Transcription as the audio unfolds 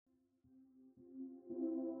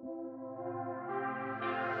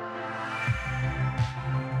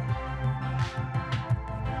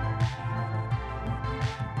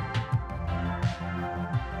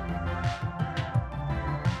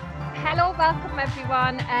welcome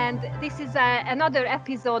everyone. And this is another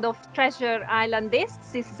episode of Treasure Island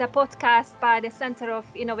Discs. This is a podcast by the Centre of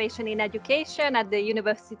Innovation in Education at the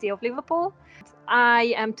University of Liverpool.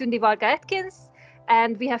 I am Tundi Varga-Atkins,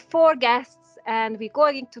 and we have 4 guests, and we're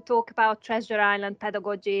going to talk about Treasure Island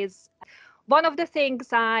pedagogies. One of the things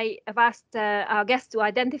I have asked our guests to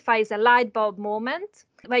identify is a light bulb moment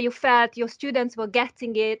where you felt your students were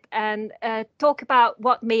getting it, and talk about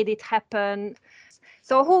what made it happen.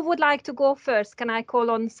 So who would like to go first? Can I call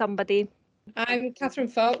on somebody? I'm Catherine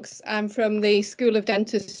Fox. I'm from the School of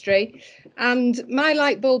Dentistry, and my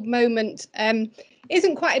light bulb moment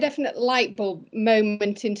isn't quite a definite light bulb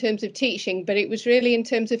moment in terms of teaching, but it was really in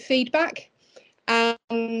terms of feedback.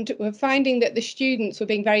 And we're finding that the students were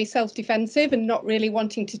being very self-defensive and not really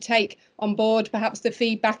wanting to take on board perhaps the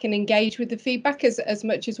feedback and engage with the feedback as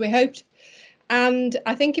much as we hoped. And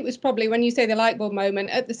I think it was probably, when you say the light bulb moment,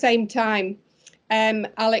 at the same time,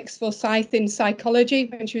 Alex Forsyth in psychology,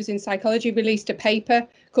 when she was in psychology, released a paper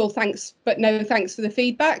called Thanks But No Thanks for the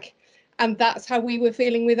Feedback. And that's how we were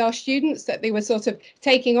feeling with our students, that they were sort of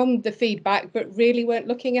taking on the feedback, but really weren't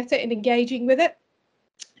looking at it and engaging with it.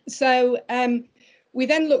 So we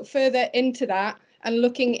then looked further into that and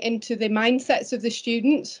looking into the mindsets of the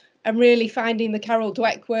students and really finding the Carol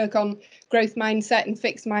Dweck work on growth mindset and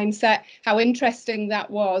fixed mindset, how interesting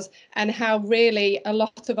that was, and how really a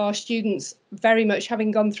lot of our students, very much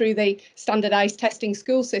having gone through the standardized testing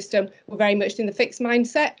school system, were very much in the fixed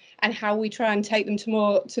mindset, and how we try and take them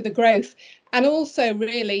to the growth. And also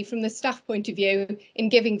really from the staff point of view in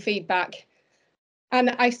giving feedback.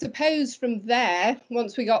 And I suppose from there,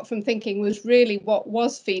 once we got from thinking was really what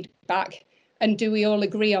was feedback, and do we all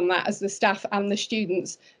agree on that as the staff and the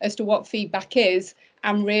students as to what feedback is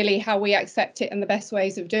and really how we accept it and the best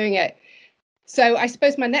ways of doing it. So I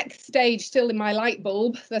suppose my next stage, still in my light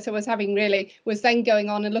bulb that I was having really, was then going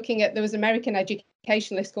on and looking at, there was an American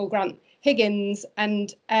educationalist called Grant Higgins,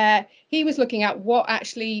 and he was looking at what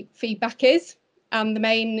actually feedback is and the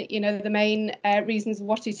main reasons of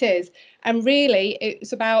what it is. And really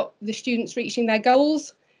it's about the students reaching their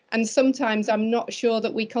goals. And sometimes I'm not sure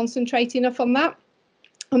that we concentrate enough on that,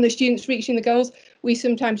 on the students reaching the goals. We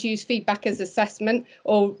sometimes use feedback as assessment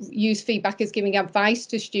or use feedback as giving advice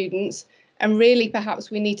to students. And really,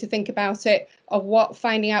 perhaps we need to think about it of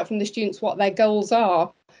finding out from the students what their goals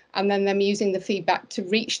are, and then them using the feedback to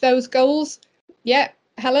reach those goals. Yeah,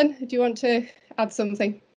 Helen, do you want to add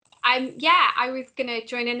something? I was going to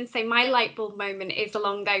join in and say my light bulb moment is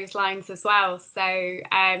along those lines as well. So,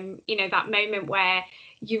 that moment where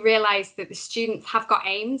you realise that the students have got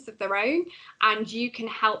aims of their own and you can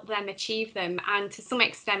help them achieve them. And to some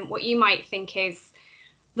extent, what you might think is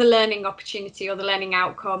the learning opportunity or the learning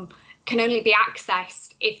outcome can only be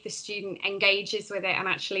accessed if the student engages with it and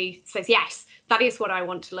actually says, yes, that is what I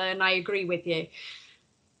want to learn. I agree with you.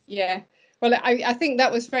 Yeah. Well, I think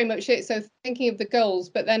that was very much it. So thinking of the goals,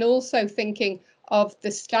 but then also thinking of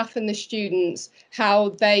the staff and the students, how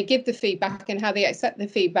they give the feedback and how they accept the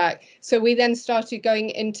feedback. So we then started going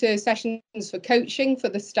into sessions for coaching for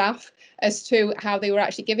the staff as to how they were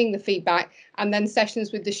actually giving the feedback, and then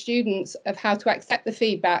sessions with the students of how to accept the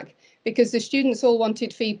feedback, because the students all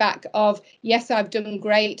wanted feedback of, yes, I've done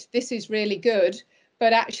great, this is really good.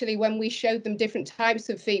 But actually, when we showed them different types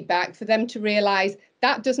of feedback, for them to realise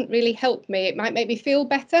that doesn't really help me. It might make me feel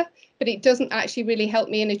better, but it doesn't actually really help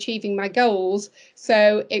me in achieving my goals.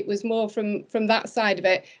 So it was more from that side of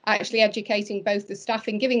it, actually educating both the staff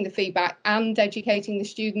in giving the feedback and educating the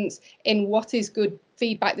students in what is good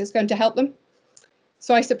feedback that's going to help them.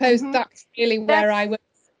 So I suppose that's really where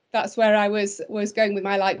that's where I was going with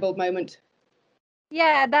my light bulb moment.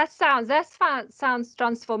 Yeah, that sounds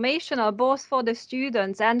transformational, both for the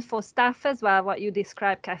students and for staff as well, what you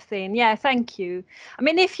described, Kathleen. Yeah, thank you. I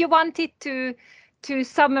mean, if you wanted to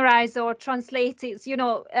summarize or translate it,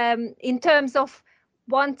 in terms of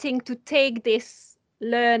wanting to take this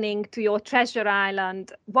learning to your Treasure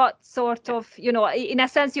Island, what sort of, in a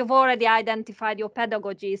sense, you've already identified your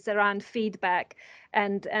pedagogies around feedback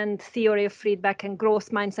and theory of feedback and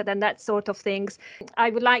growth mindset and that sort of things. I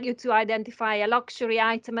would like you to identify a luxury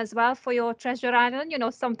item as well for your Treasure Island,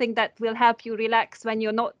 something that will help you relax when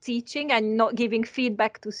you're not teaching and not giving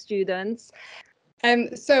feedback to students.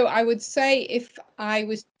 So I would say, if I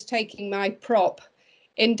was taking my prop,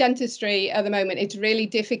 in dentistry at the moment, it's really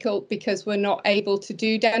difficult because we're not able to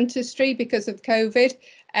do dentistry because of COVID.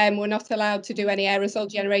 We're not allowed to do any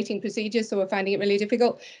aerosol generating procedures, so we're finding it really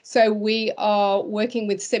difficult. So we are working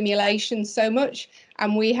with simulation so much,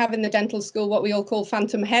 and we have in the dental school what we all call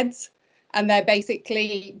phantom heads. And they're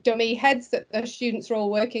basically dummy heads that the students are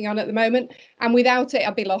all working on at the moment. And without it,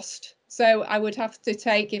 I'd be lost. So I would have to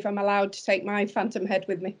take, if I'm allowed to take my phantom head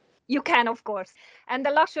with me. You can, of course. And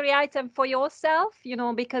the luxury item for yourself, you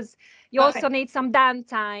know, because you also need some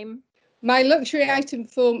downtime. My luxury item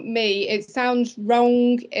for me, it sounds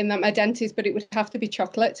wrong in that my dentist, but it would have to be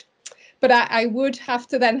chocolate. But I would have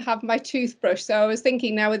to then have my toothbrush. So I was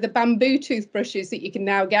thinking now with the bamboo toothbrushes that you can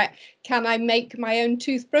now get, can I make my own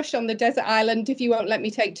toothbrush on the desert island if you won't let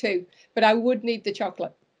me take two? But I would need the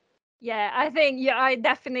chocolate. Yeah, I think I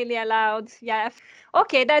definitely allowed. Yeah.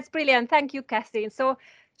 Okay, that's brilliant. Thank you, Kathleen. So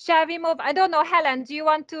shall we move? I don't know, Helen, do you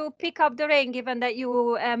want to pick up the rein, given that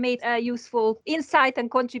you made a useful insight and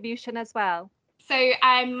contribution as well? So,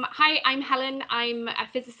 hi, I'm Helen. I'm a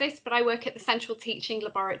physicist, but I work at the Central Teaching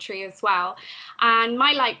Laboratory as well. And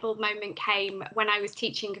my light bulb moment came when I was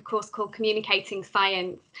teaching a course called Communicating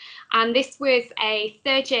Science. And this was a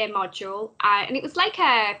third year module. And it was like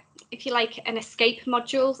if you like, an escape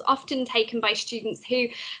module, often taken by students who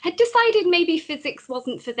had decided maybe physics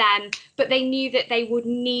wasn't for them, but they knew that they would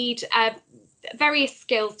need various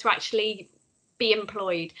skills to actually be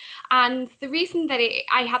employed. And the reason that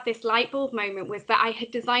I had this light bulb moment was that I had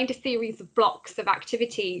designed a series of blocks of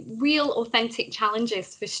activity, real authentic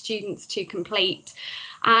challenges for students to complete.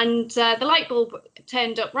 And the light bulb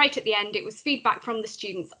turned up right at the end. It was feedback from the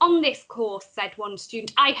students. On this course, said one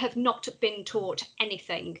student, I have not been taught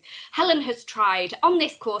anything. Helen has tried. On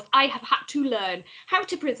this course, I have had to learn how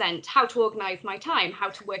to present, how to organise my time, how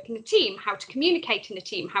to work in a team, how to communicate in a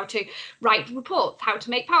team, how to write reports, how to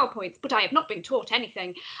make PowerPoints, but I have not been taught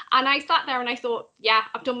anything. And I sat there and I thought, yeah,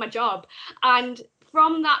 I've done my job. And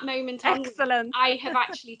from that moment on, I have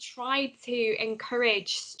actually tried to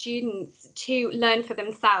encourage students to learn for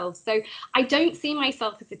themselves. So I don't see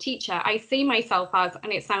myself as a teacher. I see myself as,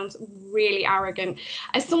 and it sounds really arrogant,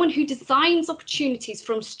 as someone who designs opportunities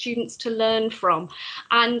from students to learn from.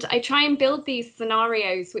 And I try and build these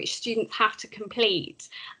scenarios which students have to complete.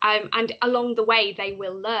 And along the way, they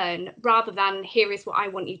will learn, rather than here is what I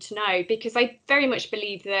want you to know. Because I very much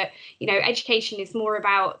believe that, you know, education is more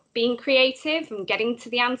about being creative and getting to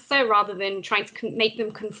the answer rather than trying to make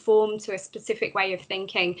them conform to a specific way of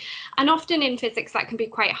thinking. And often in physics that can be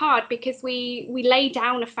quite hard because we lay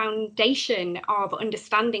down a foundation of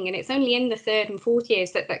understanding, and it's only in the third and fourth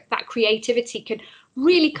years that creativity can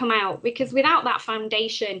really come out, because without that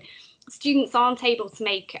foundation, students aren't able to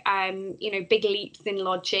make big leaps in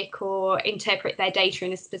logic or interpret their data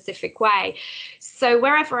in a specific way. So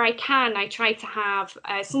wherever I can, I try to have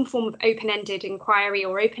some form of open-ended inquiry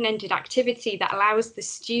or open-ended activity that allows the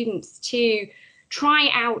students to try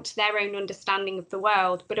out their own understanding of the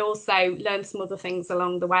world, but also learn some other things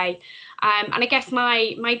along the way. And I guess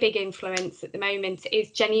my big influence at the moment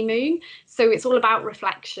is Jenny Moon. So it's all about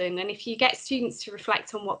reflection. And if you get students to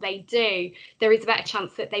reflect on what they do, there is a better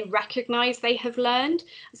chance that they recognise they have learned.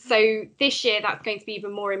 So this year, that's going to be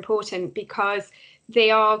even more important, because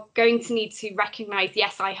they are going to need to recognise,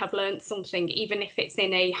 yes, I have learned something, even if it's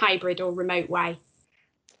in a hybrid or remote way.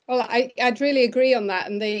 Well, I'd really agree on that.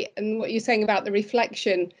 And what you're saying about the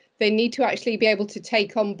reflection, they need to actually be able to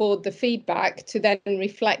take on board the feedback to then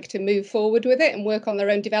reflect and move forward with it and work on their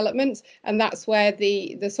own development. And that's where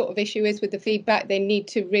the sort of issue is with the feedback. They need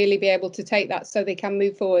to really be able to take that so they can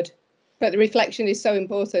move forward. But the reflection is so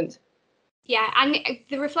important. Yeah, and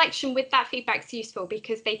the reflection with that feedback is useful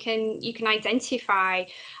because you can identify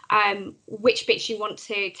which bits you want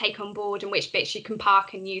to take on board and which bits you can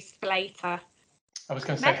park and use for later. I was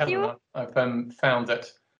going to say, Helen, I've found that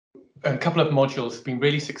a couple of modules have been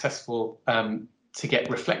really successful to get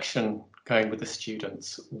reflection going with the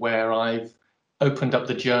students, where I've opened up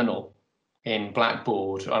the journal in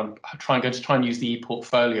Blackboard. I'm going to try and use the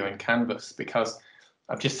e-portfolio in Canvas, because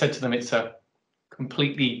I've just said to them it's a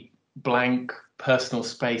completely blank personal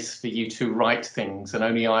space for you to write things, and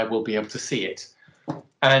only I will be able to see it.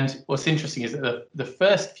 And what's interesting is that the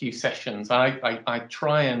first few sessions, I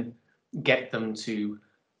try and get them to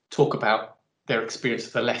talk about their experience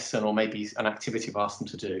of the lesson, or maybe an activity I've asked them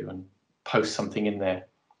to do, and post something in there.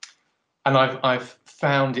 And I've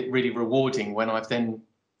found it really rewarding when I've then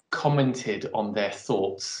commented on their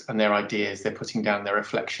thoughts and their ideas, they're putting down their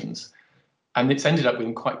reflections. And it's ended up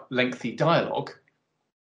with quite lengthy dialogue,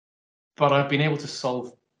 but I've been able to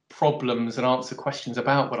solve problems and answer questions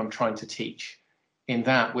about what I'm trying to teach in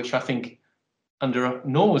that, which I think under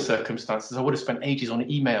normal circumstances, I would have spent ages on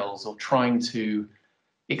emails or trying to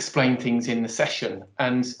explain things in the session.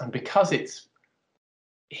 And because it's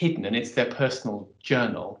hidden and it's their personal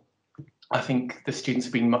journal, I think the students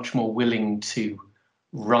have been much more willing to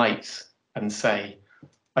write and say,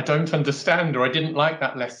 I don't understand, or I didn't like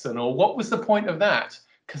that lesson, or what was the point of that?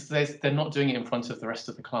 Because they're not doing it in front of the rest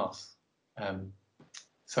of the class.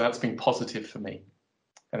 So that's been positive for me,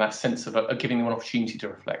 and that sense of giving them an opportunity to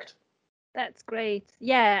reflect. That's great.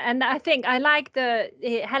 Yeah, and I think I like the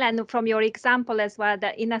Helen, from your example as well,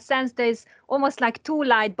 that in a sense there's almost like two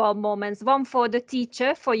light bulb moments, one for the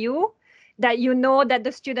teacher, for you, that you know that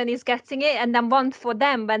the student is getting it, and then one for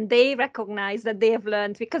them when they recognize that they have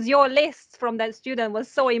learned, because your list from that student was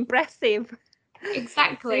so impressive.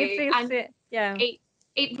 Exactly. And yeah.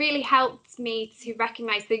 It really helped me to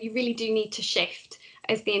recognize that you really do need to shift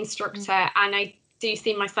as the instructor, and I do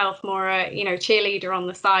see myself more cheerleader on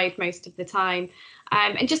the side most of the time.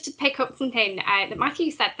 And just to pick up something that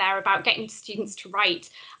Matthew said there about getting students to write,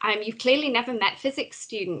 you've clearly never met physics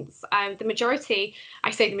students. The majority,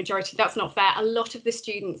 I say the majority, that's not fair. A lot of the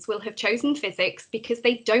students will have chosen physics because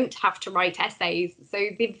they don't have to write essays. So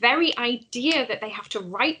the very idea that they have to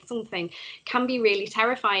write something can be really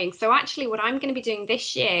terrifying. So actually what I'm going to be doing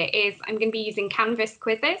this year is I'm going to be using Canvas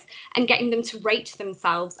quizzes and getting them to rate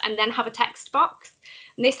themselves and then have a text box.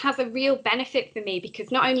 And this has a real benefit for me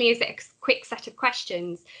because not only is it a quick set of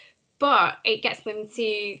questions, but it gets them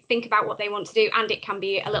to think about what they want to do, and it can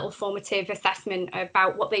be a little formative assessment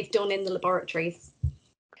about what they've done in the laboratories.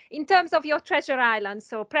 In terms of your Treasure Island,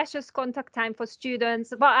 so precious contact time for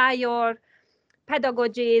students, what are your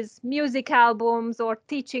pedagogies, music albums or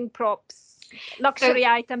teaching props, luxury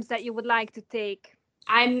items that you would like to take?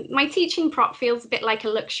 My teaching prop feels a bit like a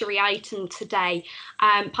luxury item today,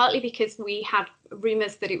 partly because we had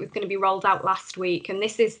rumours that it was going to be rolled out last week, and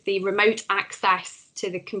this is the remote access to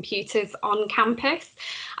the computers on campus.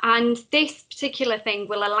 And this particular thing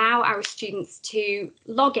will allow our students to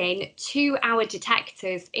log in to our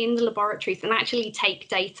detectors in the laboratories and actually take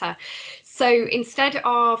data. So instead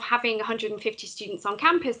of having 150 students on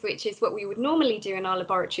campus, which is what we would normally do in our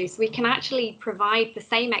laboratories, we can actually provide the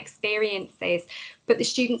same experiences, but the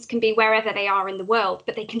students can be wherever they are in the world,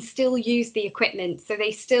 but they can still use the equipment. So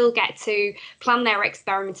they still get to plan their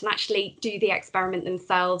experiment and actually do the experiment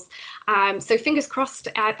themselves. So fingers crossed,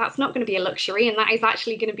 that's not going to be a luxury, and that is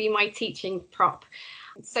actually going to be my teaching prop.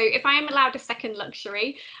 So if I am allowed a second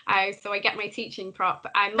luxury, so I get my teaching prop.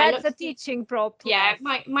 That's a teaching prop. Yeah,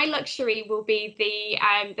 yes. my luxury will be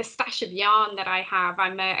the stash of yarn that I have.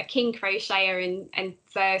 I'm a king crocheter, and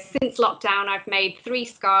since lockdown I've made 3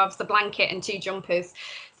 scarves, a blanket and 2 jumpers.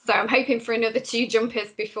 So I'm hoping for another 2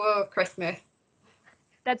 jumpers before Christmas.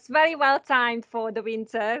 That's very well timed for the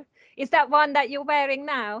winter. Is that one that you're wearing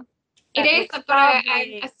now? It is. I've got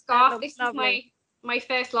a scarf. This is my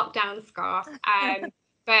first lockdown scarf.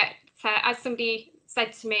 But as somebody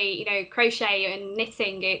said to me, crochet and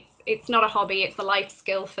knitting, it's not a hobby, it's a life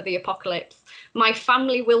skill for the apocalypse. My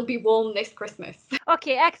family will be warm this Christmas.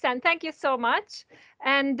 Okay, excellent. Thank you so much.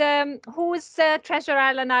 And whose Treasure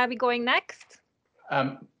Island are we going next?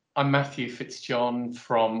 I'm Matthew Fitzjohn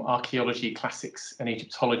from Archaeology, Classics and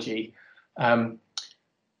Egyptology.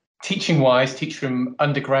 Teaching-wise, teach from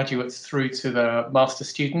undergraduates through to the master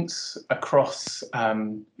students across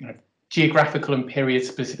geographical and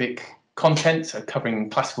period-specific content, so covering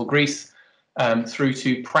classical Greece, through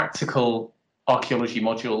to practical archaeology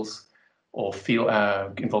modules or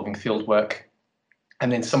involving field work,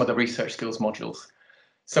 and then some of the research skills modules.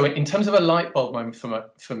 So in terms of a light bulb moment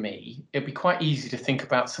for me, it'd be quite easy to think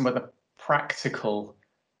about some of the practical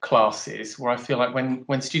classes where I feel like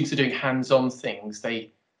when students are doing hands-on things,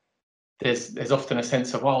 there's often a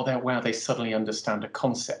sense of, wow, they suddenly understand a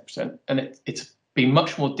concept, and it's been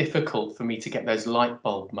much more difficult for me to get those light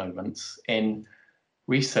bulb moments in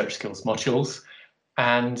research skills modules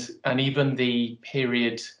and even the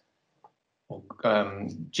period or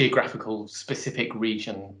geographical specific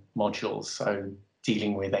region modules, so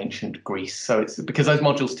dealing with ancient Greece. So it's because those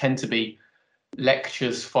modules tend to be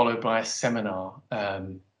lectures followed by a seminar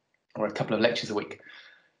or a couple of lectures a week.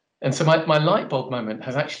 And so my light bulb moment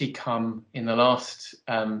has actually come in the last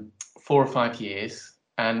 4 or 5 years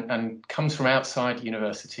and comes from outside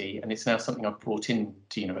university, and it's now something I've brought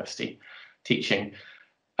into university teaching.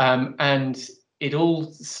 And it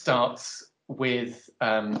all starts with,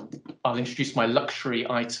 I'll introduce my luxury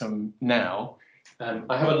item now.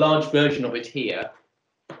 I have a large version of it here,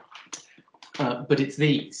 but it's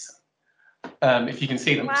these, if you can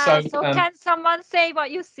see them. Wow, so can someone say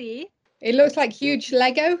what you see? It looks like huge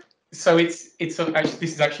Lego. So this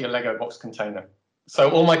is actually a Lego box container. So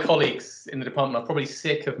all my colleagues in the department are probably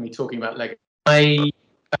sick of me talking about Lego. I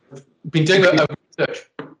have been doing a research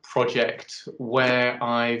project where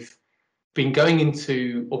I've been going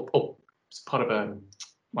into, or as part of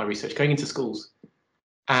my research, going into schools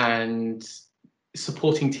and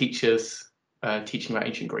supporting teachers teaching about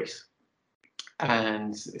ancient Greece.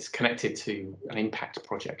 And it's connected to an impact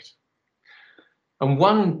project. And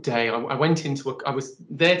one day I went into I was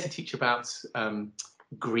there to teach about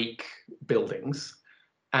Greek buildings,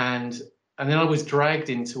 and then I was dragged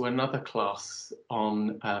into another class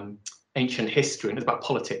on ancient history, and it was about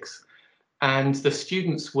politics. And the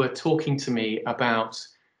students were talking to me about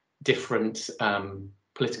different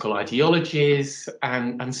political ideologies,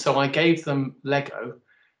 and so I gave them Lego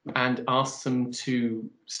and asked them to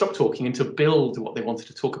stop talking and to build what they wanted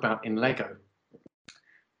to talk about in Lego.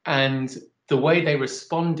 And the way they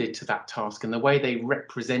responded to that task and the way they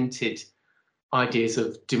represented ideas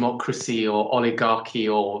of democracy or oligarchy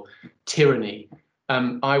or tyranny,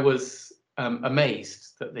 I was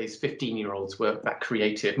amazed that these 15-year-olds were that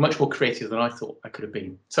creative, much more creative than I thought I could have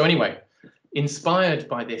been. So anyway, inspired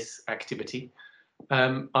by this activity,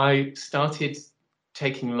 I started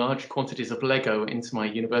taking large quantities of Lego into my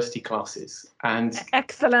university classes, and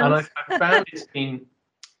excellent. And I found it's been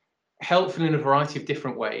helpful in a variety of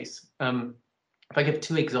different ways. If I give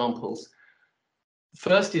 2 examples,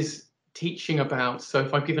 first is teaching about. So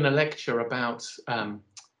if I've given a lecture about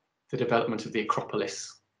the development of the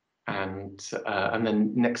Acropolis, and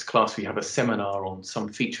then next class we have a seminar on some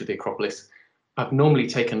feature of the Acropolis, I've normally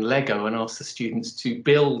taken Lego and asked the students to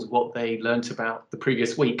build what they learnt about the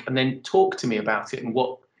previous week, and then talk to me about it and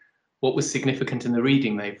what was significant in the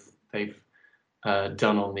reading they've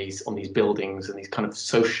done on these buildings and these kind of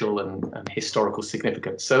social and historical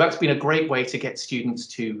significance. So that's been a great way to get students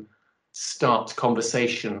to start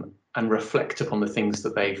conversation and reflect upon the things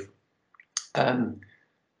that they've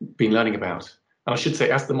been learning about. And I should say,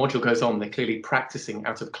 as the module goes on, they're clearly practicing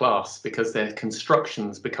out of class because their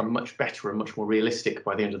constructions become much better and much more realistic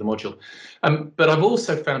by the end of the module. But I've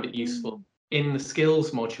also found it useful in the skills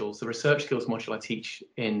modules, the research skills module I teach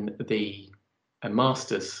in the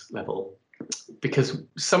master's level, because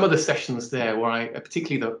some of the sessions there where I,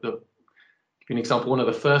 particularly give you an example, one of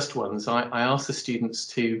the first ones, I asked the students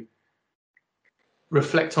to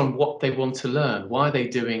reflect on what they want to learn. Why are they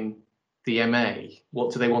doing the MA?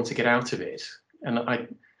 What do they want to get out of it?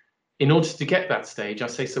 And in order to get that stage, I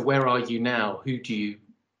say, so where are you now? Who do you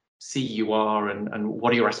see you are, and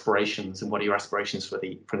what are your aspirations, and what are your aspirations for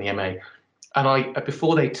the MA? And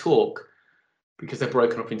before they talk, because they're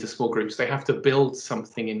broken up into small groups, they have to build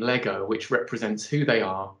something in Lego which represents who they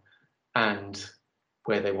are and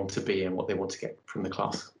where they want to be and what they want to get from the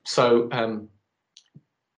class. So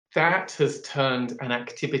that has turned an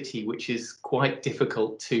activity which is quite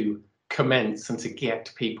difficult to commence and to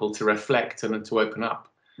get people to reflect and to open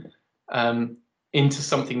up into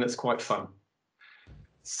something that's quite fun.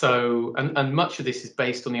 So, and much of this is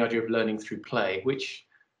based on the idea of learning through play, which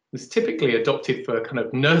was typically adopted for kind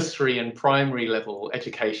of nursery and primary level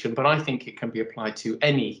education, but I think it can be applied to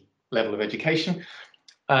any level of education.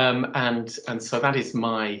 And so that is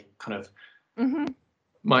my kind of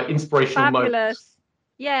my inspirational Fabulous moment.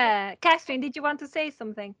 Yeah, Catherine, did you want to say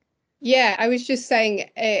something? Yeah, I was just saying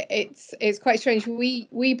it's quite strange.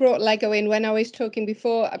 We brought Lego in when I was talking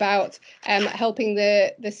before about helping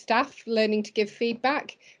the staff learning to give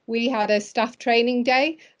feedback. We had a staff training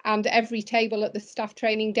day, and every table at the staff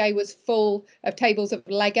training day was full of tables of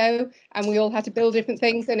Lego, and we all had to build different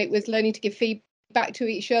things, and it was learning to give feedback to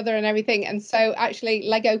each other and everything. And so actually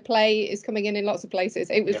Lego play is coming in lots of places.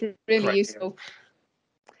 It was really useful.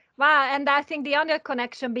 Wow, and I think the other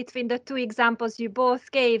connection between the 2 examples you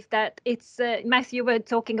both gave, that it's Matthew were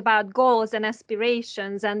talking about goals and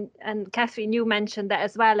aspirations, and Catherine, you mentioned that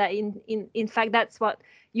as well. In fact, that's what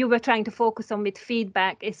you were trying to focus on with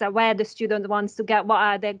feedback, is where the student wants to get, what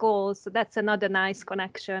are their goals. So that's another nice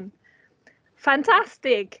connection.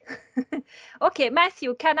 Fantastic. Okay,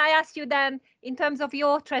 Matthew, can I ask you then, in terms of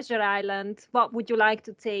your treasure island, what would you like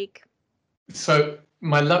to take? So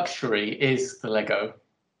my luxury is the Lego.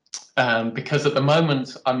 Because at the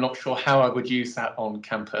moment, I'm not sure how I would use that on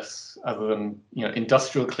campus, other than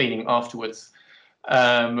industrial cleaning afterwards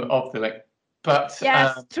of the Lego. But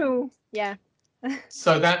yes, true, yeah.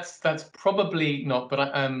 So that's probably not. But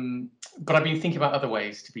I've been thinking about other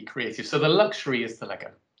ways to be creative. So the luxury is the Lego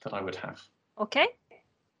that I would have. Okay.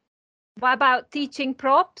 What about teaching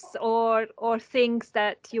props or things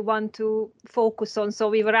that you want to focus on? So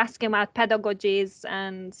we were asking about pedagogies,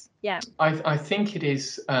 and yeah. I think it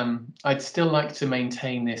is, I'd still like to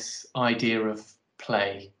maintain this idea of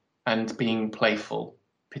play and being playful,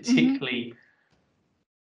 particularly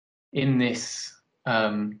in this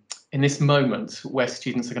moment where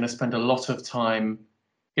students are going to spend a lot of time,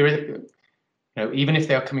 even if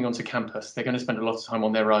they are coming onto campus, they're going to spend a lot of time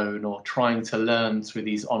on their own or trying to learn through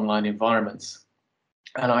these online environments.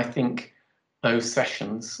 And I think those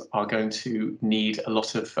sessions are going to need a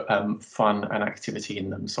lot of fun and activity in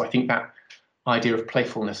them. So I think that idea of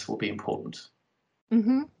playfulness will be important.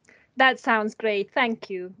 Mm-hmm. That sounds great. Thank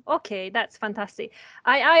you. Okay, that's fantastic.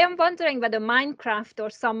 I am wondering whether Minecraft or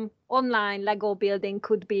some online Lego building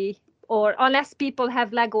could be, or unless people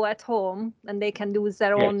have Lego at home and they can use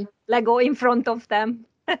their own Lego in front of them.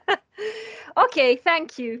 Okay,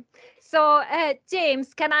 thank you. So,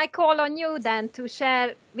 James, can I call on you then to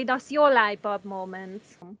share with us your light bulb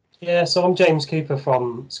moments? Yeah, so I'm James Cooper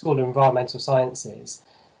from School of Environmental Sciences.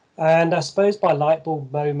 And I suppose my light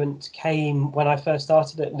bulb moment came when I first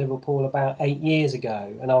started at Liverpool about 8 years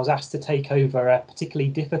ago, and I was asked to take over a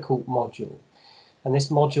particularly difficult module. And this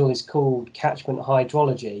module is called Catchment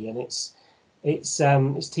Hydrology, and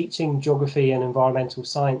it's teaching geography and environmental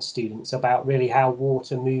science students about really how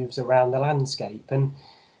water moves around the landscape. And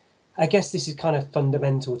I guess this is kind of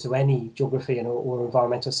fundamental to any geography or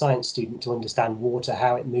environmental science student to understand water,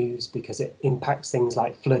 how it moves, because it impacts things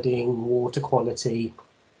like flooding, water quality,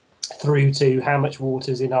 through to how much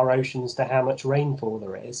water is in our oceans to how much rainfall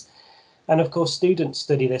there is. And of course, students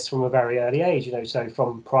study this from a very early age, so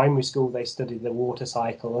from primary school, they study the water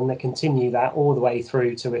cycle and they continue that all the way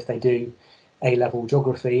through to if they do A-level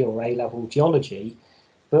geography or A-level geology.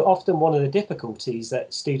 But often one of the difficulties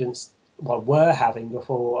that students were having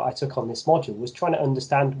before I took on this module was trying to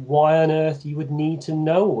understand why on earth you would need to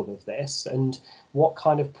know all of this and what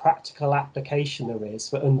kind of practical application there is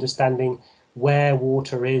for understanding where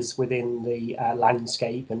water is within the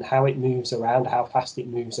landscape and how it moves around, how fast it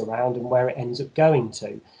moves around and where it ends up going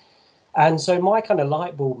to. And so my kind of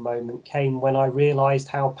light bulb moment came when I realized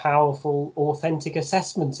how powerful authentic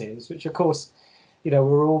assessment is, which of course,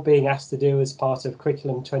 we're all being asked to do as part of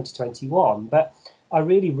Curriculum 2021, but I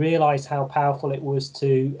really realized how powerful it was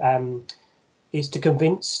to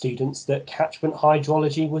convince students that catchment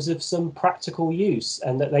hydrology was of some practical use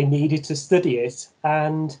and that they needed to study it.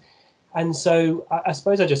 And so I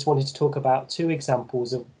suppose I just wanted to talk about two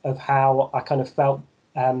examples of how I kind of felt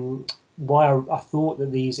why I thought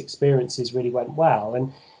that these experiences really went well.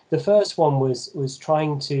 And the first one was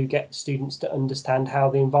trying to get students to understand how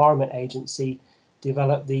the Environment Agency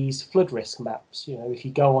develop these flood risk maps. If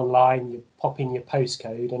you go online, you pop in your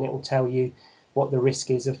postcode and it will tell you what the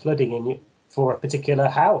risk is of flooding for a particular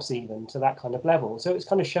house, even to that kind of level. So it's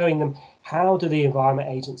kind of showing them how do the Environment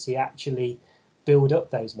Agency actually build up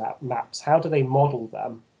those maps, how do they model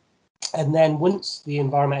them? And then once the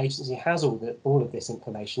Environment Agency has all of this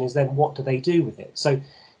information, is then what do they do with it? So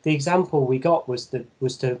the example we got was to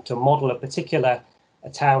model a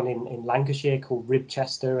town in Lancashire called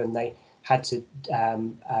Ribchester, and they had to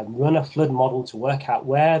run a flood model to work out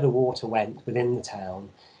where the water went within the town.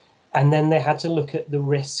 And then they had to look at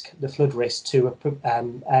the flood risk to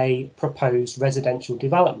a proposed residential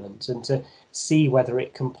development and to see whether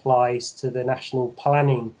it complies to the national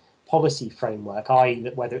planning policy framework, i.e.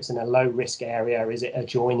 that whether it's in a low risk area, is it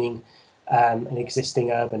adjoining an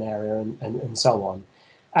existing urban area and so on.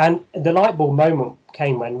 And the light bulb moment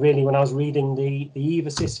came when I was reading the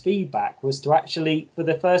EVASys feedback, was to actually, for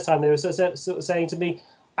the first time, they were sort of saying to me,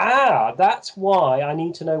 that's why I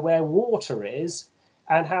need to know where water is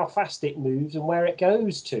and how fast it moves and where it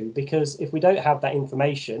goes to, because if we don't have that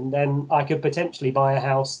information, then I could potentially buy a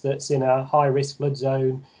house that's in a high risk flood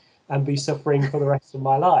zone and be suffering for the rest of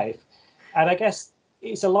my life. And I guess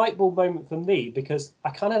it's a light bulb moment for me, because I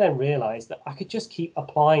kind of then realized that I could just keep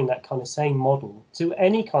applying that kind of same model to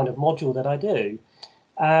any kind of module that I do.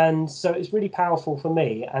 And so it's really powerful for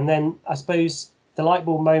me. And then I suppose the light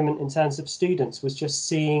bulb moment in terms of students was just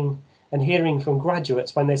seeing and hearing from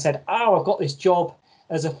graduates when they said, I've got this job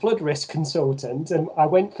as a flood risk consultant, and I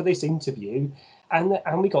went for this interview, and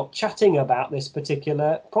we got chatting about this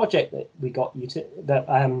particular project that we got I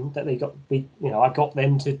got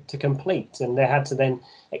them to complete, and they had to then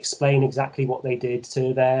explain exactly what they did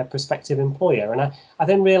to their prospective employer. And I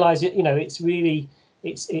then realized it's really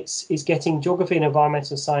it's getting geography and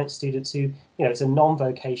environmental science students who, it's a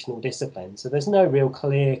non-vocational discipline, so there's no real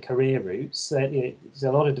clear career routes. There's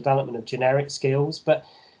a lot of development of generic skills, but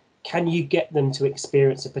can you get them to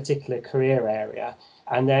experience a particular career area?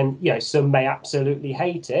 And then, some may absolutely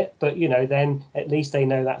hate it, but, then at least they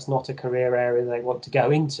know that's not a career area they want to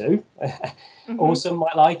go into. Mm-hmm. Or some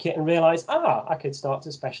might like it and realize, I could start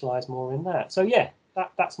to specialize more in that. So,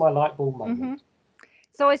 that's my light bulb moment. Mm-hmm.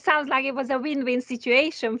 So it sounds like it was a win-win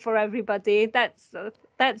situation for everybody. That's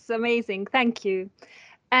amazing. Thank you.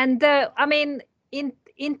 And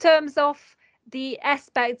in terms of the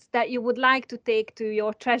aspects that you would like to take to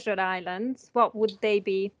your treasure islands, what would they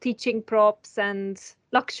be? Teaching props and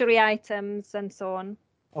luxury items and so on?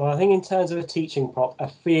 Well, I think in terms of a teaching prop, a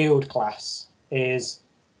field class is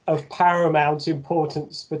of paramount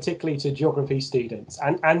importance, particularly to geography students.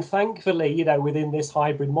 And thankfully, within this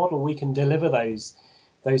hybrid model, we can deliver those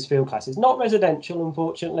those field classes. Not residential,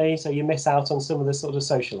 unfortunately, so you miss out on some of the sort of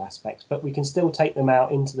social aspects, but we can still take them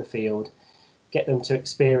out into the field, get them to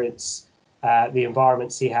experience the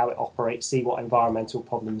environment, see how it operates, see what environmental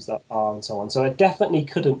problems there are, and so on. So it definitely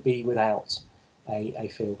couldn't be without a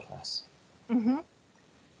field class. Mm-hmm.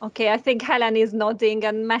 Okay, I think Helen is nodding,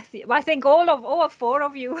 and Matthew. I think all four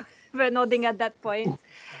of you were nodding at that point.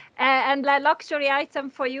 And a luxury item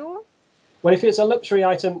for you? Well, if it's a luxury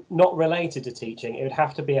item not related to teaching, it would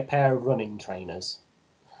have to be a pair of running trainers.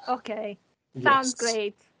 Okay, sounds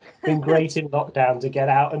great. Been great in lockdown to get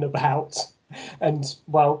out and about, and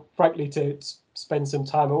well, frankly, to spend some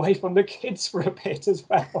time away from the kids for a bit as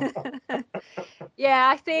well. Yeah,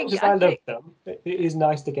 I think I love them. It is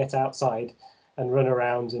nice to get outside and run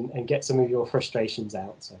around and get some of your frustrations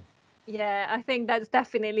out. So yeah, I think that's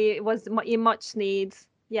definitely was much needs.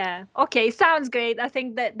 Yeah. Okay, sounds great. I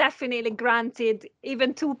think that definitely granted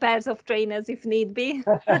even 2 pairs of trainers if need be.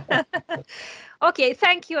 Okay,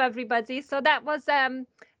 thank you everybody. So that was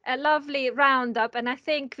a lovely roundup, and I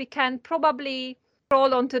think we can probably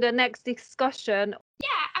roll on to the next discussion. Yeah,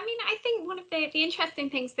 I mean, I think one of the interesting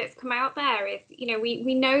things that's come out there is,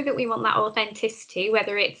 we know that we want that authenticity,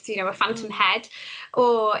 whether it's, a phantom head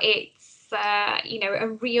or it's,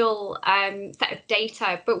 a real set of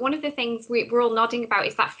data. But one of the things we're all nodding about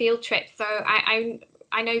is that field trip. So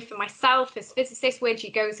I know for myself as physicists, where do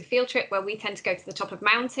you go as a field trip? Well, we tend to go to the top of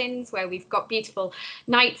mountains where we've got beautiful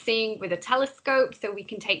night seeing with a telescope, so we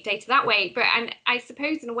can take data that way. And I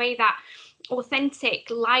suppose in a way that authentic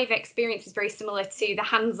live experience is very similar to the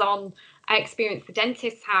hands-on experience the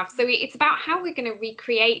dentists have. So it's about how we're going to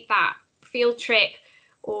recreate that field trip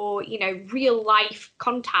or real life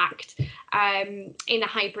contact in a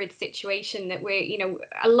hybrid situation that we're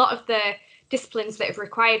a lot of the disciplines that have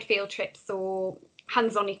required field trips or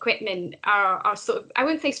hands-on equipment are sort of, I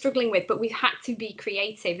won't say struggling with, but we've had to be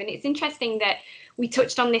creative. And it's interesting that we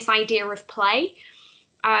touched on this idea of play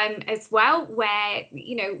as well, where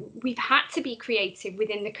we've had to be creative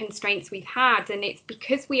within the constraints we've had, and it's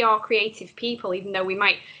because we are creative people, even though we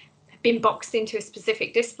might have been boxed into a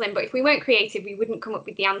specific discipline. But if we weren't creative, we wouldn't come up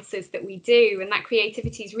with the answers that we do, and that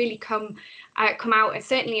creativity has really come out, and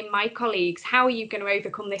certainly in my colleagues. How are you going to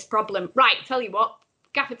overcome this problem? Right, tell you what,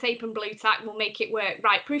 gaffer tape and blue tack will make it work.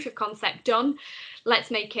 Right, proof of concept done.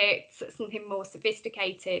 Let's make it something more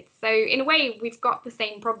sophisticated. So in a way, we've got the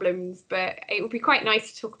same problems, but it would be quite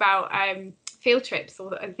nice to talk about field trips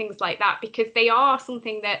and things like that, because they are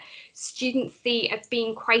something that students see as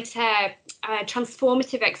being quite a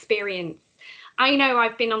transformative experience. I know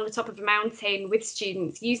I've been on the top of a mountain with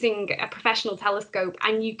students using a professional telescope,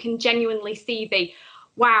 and you can genuinely see the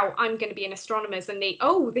wow, I'm going to be an astronomer, and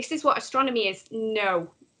this is what astronomy is.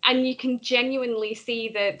 No. And you can genuinely see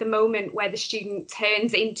the moment where the student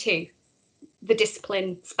turns into the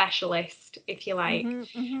discipline specialist, if you like.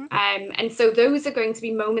 And so those are going to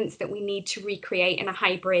be moments that we need to recreate in a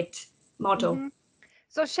hybrid model.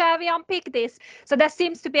 So shall we unpick this? So there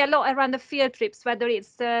seems to be a lot around the field trips, whether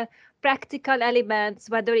it's the practical elements,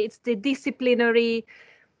 whether it's the disciplinary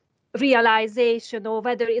realization, or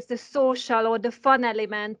whether it's the social or the fun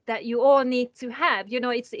element that you all need to have.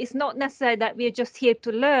 It's not necessarily that we're just here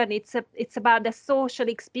to learn. It's about the social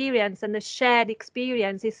experience, and the shared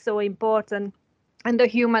experience is so important, and the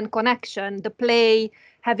human connection, the play,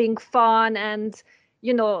 having fun, and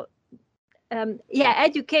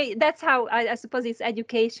educate. That's how I suppose it's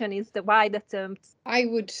education is the wider term. I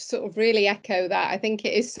would sort of really echo that. I think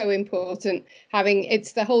it is so important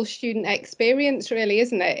it's the whole student experience, really,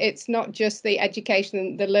 isn't it? It's not just the education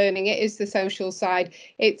and the learning, it is the social side.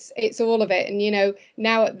 It's all of it. And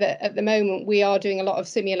now at the moment we are doing a lot of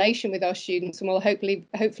simulation with our students, and we'll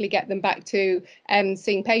hopefully get them back to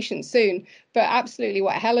seeing patients soon. But absolutely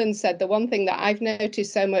what Helen said, the one thing that I've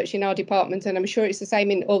noticed so much in our department, and I'm sure it's the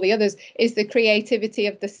same in all the others, is the creativity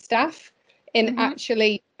of the staff in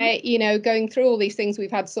actually going through all these things.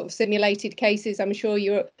 We've had sort of simulated cases. I'm sure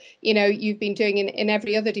you've been doing in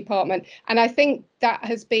every other department, and I think that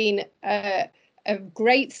has been a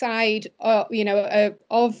great side of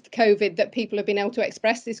COVID, that people have been able to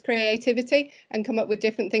express this creativity and come up with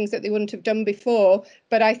different things that they wouldn't have done before.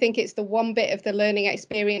 But I think it's the one bit of the learning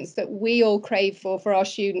experience that we all crave for our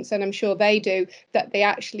students, and I'm sure they do, that they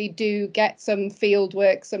actually do get some field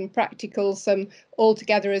work, some practical, some all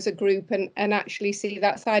together as a group, and actually see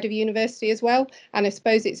that side of university as well. And I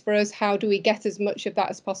suppose it's for us, how do we get as much of that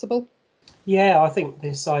as possible? Yeah, I think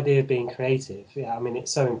this idea of being creative, I mean,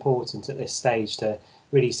 it's so important at this stage to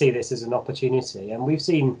really see this as an opportunity. And we've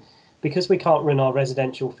seen, because we can't run our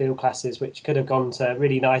residential field classes, which could have gone to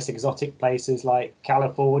really nice exotic places like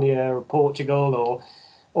California or Portugal or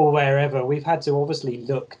or wherever, we've had to obviously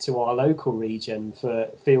look to our local region for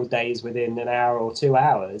field days within an hour or 2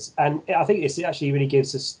 hours. And I think this actually really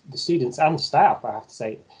gives us, the students and staff, I have to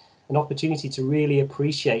say, an opportunity to really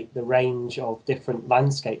appreciate the range of different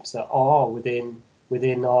landscapes that are within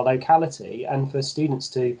our locality, and for students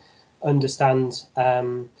to understand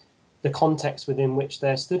the context within which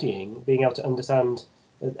they're studying, being able to understand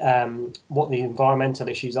what the environmental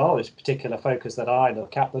issues are, this particular focus that I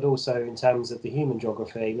look at, but also in terms of the human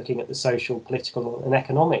geography, looking at the social, political and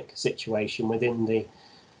economic situation within the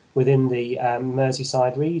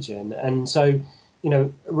Merseyside region. And so, you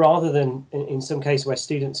know, rather than in some cases where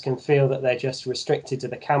students can feel that they're just restricted to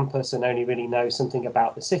the campus and only really know something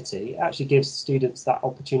about the city, it actually gives students that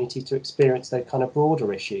opportunity to experience those kind of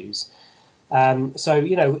broader issues. So,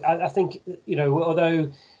 you know, I think, you know,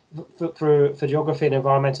 although for geography and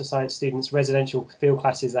environmental science students, residential field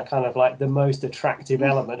classes are kind of like the most attractive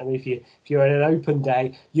element. I mean, if you're at an open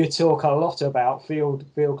day, you talk a lot about field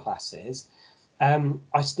classes.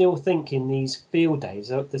 I still think in these field days,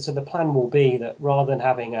 so the plan will be that rather than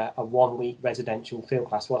having a 1 week residential field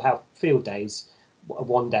class, we'll have field days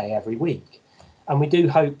 1 day every week. And we do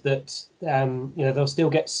hope that you know, they'll still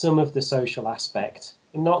get some of the social aspect.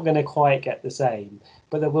 They're not going to quite get the same,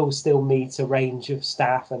 but they will still meet a range of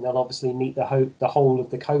staff, and they'll obviously meet the whole of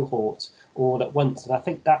the cohort all at once. And I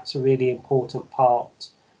think that's a really important part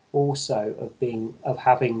also of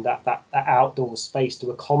having that outdoor space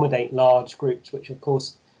to accommodate large groups, which of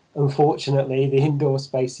course, unfortunately, the indoor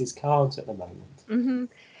spaces can't at the moment. Mm-hmm.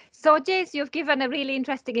 So, Jace, you've given a really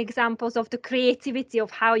interesting examples of the creativity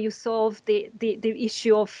of how you solve the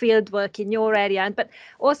issue of fieldwork in your area, but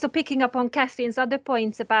also picking up on Catherine's other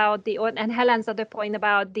points about and Helen's other point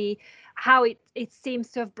about how it seems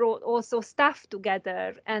to have brought also staff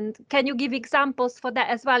together. And can you give examples for that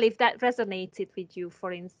as well, if that resonated with you,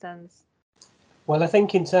 for instance? Well, I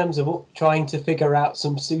think in terms of trying to figure out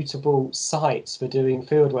some suitable sites for doing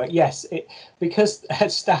fieldwork, yes, because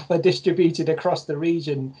staff are distributed across the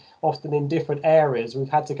region, often in different areas, we've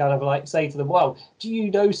had to kind of like say to them, well, do you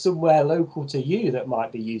know somewhere local to you that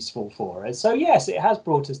might be useful for us? So yes, it has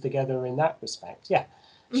brought us together in that respect. Yeah,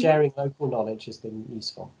 sharing local knowledge has been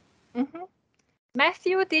useful.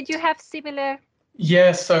 Matthew, did you have similar?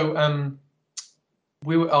 Yeah, so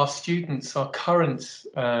our students, our current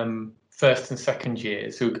first and second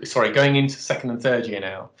years, going into second and third year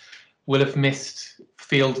now, will have missed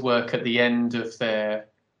field work at the end of their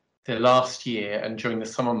last year and during the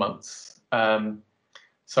summer months.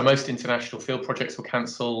 So most international field projects were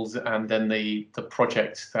cancelled, and then the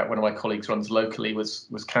project that one of my colleagues runs locally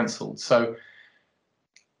was cancelled. So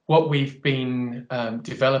what we've been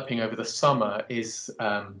developing over the summer is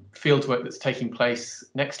field work that's taking place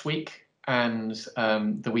next week and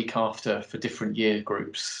the week after for different year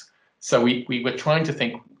groups. So we were trying to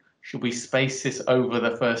think, should we space this over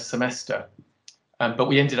the first semester? But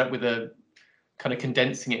we ended up with a kind of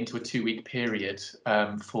condensing it into a 2-week period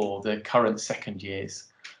for the current second years.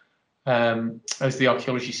 Those are the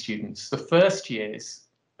archaeology students. The first years,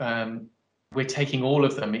 we're taking all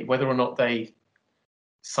of them, whether or not they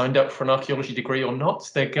signed up for an archaeology degree or not.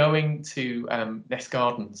 They're going to Nest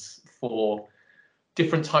Gardens for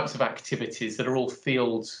different types of activities that are all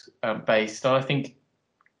field based. And I think,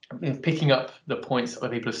 picking up the points that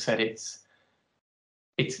other people have said,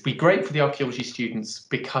 it'd be great for the archaeology students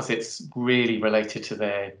because it's really related to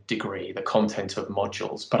their degree, the content of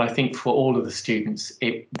modules. But I think for all of the students,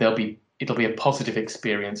 it'll be a positive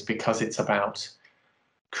experience because it's about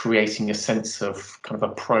creating a sense of kind of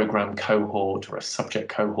a program cohort or a subject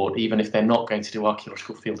cohort, even if they're not going to do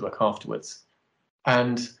archaeological fieldwork afterwards.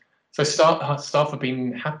 And so staff have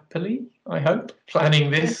been happily, I hope,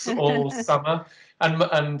 planning this all summer.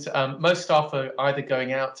 And most staff are either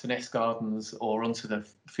going out to Nest Gardens or onto the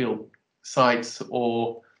field sites,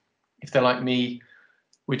 or if they're like me,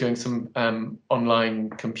 we're doing some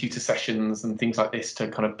online computer sessions and things like this to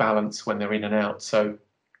kind of balance when they're in and out. So,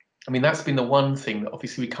 I mean, that's been the one thing that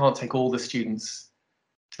obviously we can't take all the students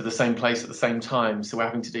to the same place at the same time. So we're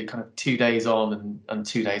having to do kind of 2 days on and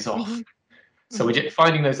 2 days off. So we're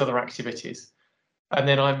finding those other activities. And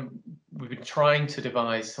then we've been trying to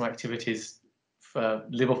devise some activities for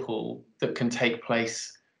Liverpool that can take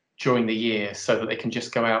place during the year so that they can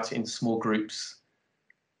just go out in small groups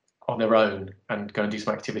on their own and go and do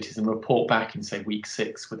some activities and report back in, say, week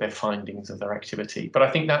 6 with their findings of their activity. But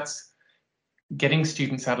I think that's getting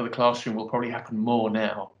students out of the classroom will probably happen more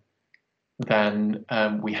now than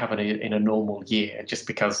we have in a normal year, just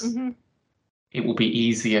because it will be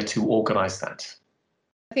easier to organise that.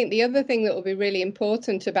 I think the other thing that will be really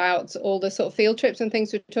important about all the sort of field trips and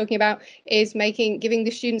things we're talking about is giving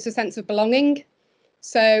the students a sense of belonging.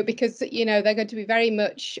 So because, you know, they're going to be very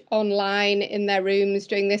much online in their rooms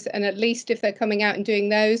doing this, and at least if they're coming out and doing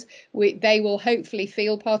those, they will hopefully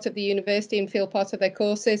feel part of the university and feel part of their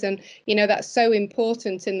courses. And, you know, that's so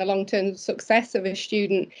important in the long-term success of a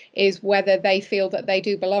student, is whether they feel that they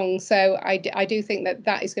do belong. So I do think that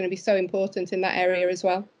that is going to be so important in that area as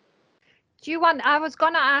well. Do you want, I was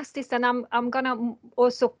going to ask this, and I'm going to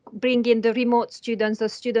also bring in the remote students, the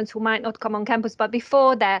students who might not come on campus. But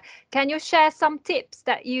before that, can you share some tips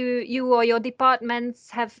that you or your departments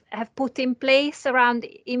have put in place around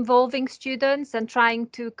involving students and trying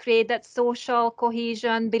to create that social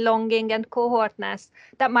cohesion, belonging and cohortness?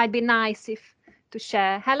 That might be nice to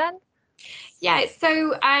share. Helen? Yeah,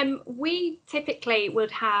 so we typically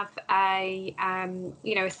would have a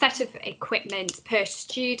a set of equipment per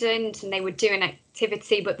student, and they would do an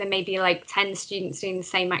activity, but there may be like 10 students doing the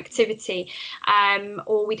same activity,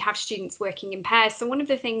 or we'd have students working in pairs. So one of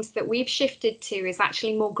the things that we've shifted to is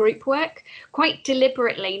actually more group work, quite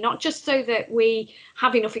deliberately, not just so that we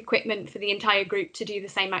have enough equipment for the entire group to do the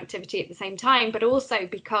same activity at the same time, but also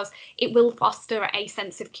because it will foster a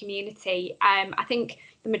sense of community. I think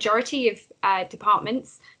the majority of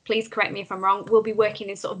departments, please correct me if I'm wrong, will be working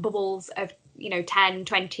in sort of bubbles of, 10,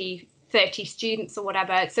 20, 30 students or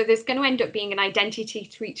whatever. So there's going to end up being an identity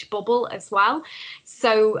to each bubble as well.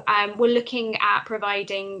 So we're looking at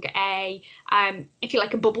providing if you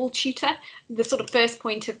like, a bubble tutor, the sort of first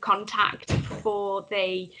point of contact for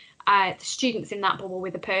the students in that bubble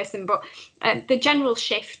with a person. But the general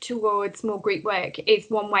shift towards more group work is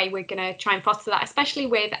one way we're going to try and foster that, especially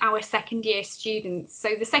with our second year students.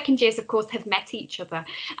 So the second years, of course, have met each other,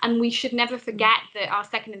 and we should never forget that our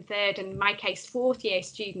second and third, and in my case, fourth year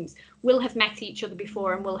students will have met each other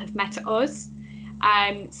before and will have met us.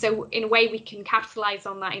 So in a way, we can capitalise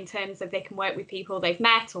on that in terms of they can work with people they've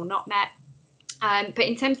met or not met. But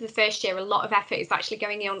in terms of the first year, a lot of effort is actually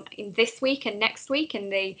going on in this week and next week, in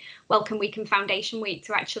the Welcome Week and Foundation Week,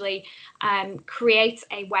 to actually create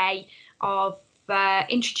a way of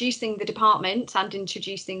introducing the department and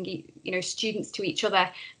introducing students to each other.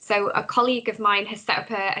 So a colleague of mine has set up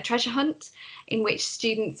a treasure hunt in which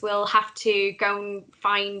students will have to go and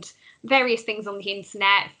find various things on the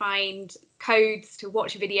internet, find codes to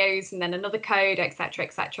watch videos, and then another code, etc.,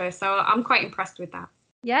 etc. So I'm quite impressed with that.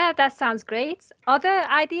 Yeah, that sounds great. Other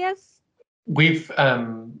ideas? We've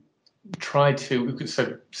tried to,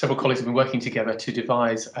 so several colleagues have been working together to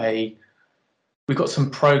devise we've got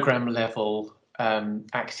some program level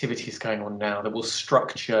activities going on now that will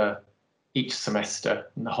structure each semester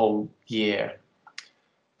and the whole year.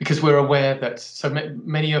 Because we're aware that so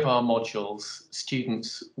many of our modules,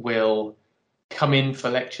 students will come in for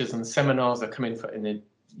lectures and seminars, they'll come in in a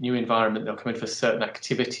new environment, they'll come in for certain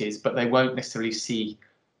activities, but they won't necessarily see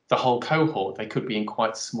the whole cohort. They could be in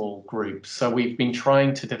quite small groups. So we've been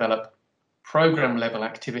trying to develop program level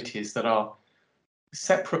activities that are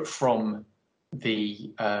separate from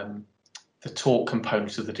the talk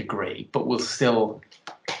component of the degree, but will still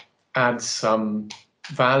add some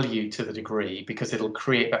value to the degree because it'll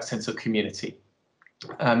create that sense of community.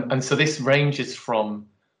 And so this ranges from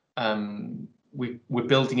we're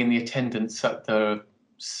building in the attendance at the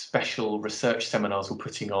special research seminars we're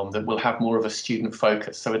putting on that will have more of a student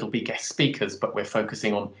focus. So it'll be guest speakers, but we're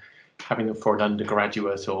focusing on having them for an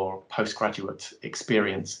undergraduate or postgraduate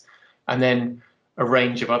experience. And then a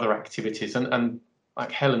range of other activities. And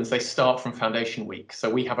like Helen's, they start from Foundation Week. So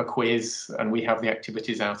we have a quiz and we have the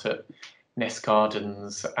activities out at Nest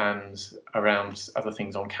Gardens and around other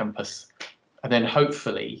things on campus. And then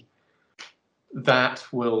hopefully that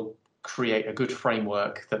will create a good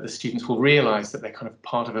framework that the students will realise that they're kind of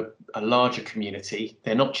part of a larger community.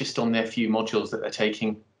 They're not just on their few modules that they're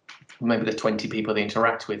taking, maybe the 20 people they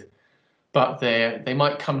interact with, but they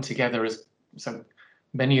might come together as, so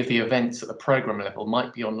many of the events at the programme level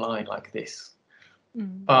might be online like this,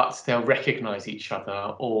 but they'll recognise each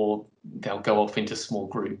other or they'll go off into small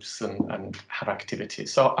groups and have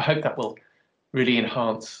activities. So I hope that will really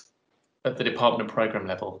enhance at the department and programme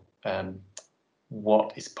level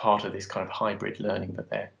what is part of this kind of hybrid learning that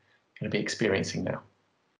they're going to be experiencing now.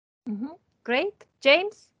 Great.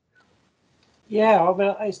 James? Yeah, I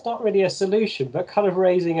mean, it's not really a solution, but kind of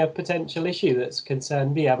raising a potential issue that's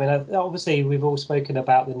concerned me. I mean, obviously, we've all spoken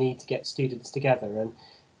about the need to get students together. And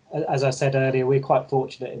as I said earlier, we're quite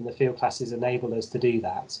fortunate in the field classes enable us to do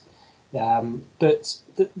that. But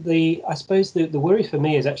I suppose the worry for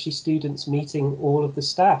me is actually students meeting all of the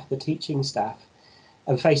staff, the teaching staff,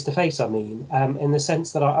 and face-to-face, I mean, in the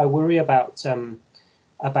sense that I worry about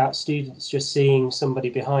students just seeing somebody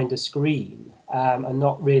behind a screen and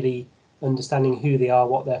not really understanding who they are,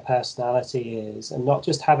 what their personality is, and not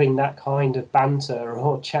just having that kind of banter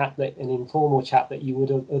or chat, that an informal chat that you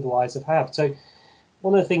would otherwise have had. So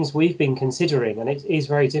one of the things we've been considering, and it is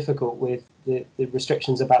very difficult with the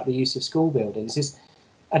restrictions about the use of school buildings, is,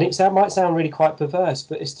 and it might sound really quite perverse,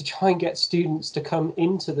 but it's to try and get students to come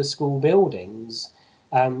into the school buildings.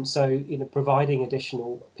 So, you know, providing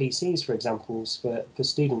additional PCs, for example, for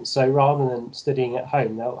students. So rather than studying at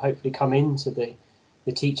home, they'll hopefully come into the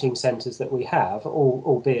teaching centres that we have,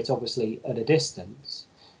 albeit obviously at a distance,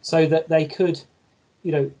 so that they could,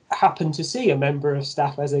 you know, happen to see a member of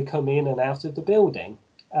staff as they come in and out of the building.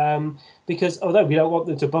 Because although we don't want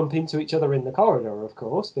them to bump into each other in the corridor, of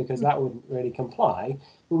course, because that wouldn't really comply,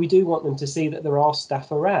 but we do want them to see that there are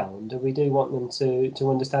staff around, and we do want them to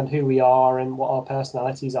understand who we are and what our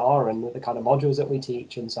personalities are and the kind of modules that we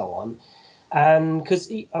teach and so on. And because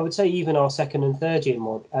I would say even our second and third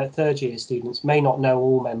year students may not know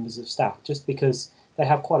all members of staff, just because they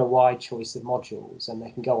have quite a wide choice of modules and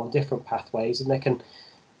they can go on different pathways, and they can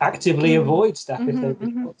actively avoid staff if they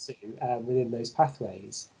really want to within those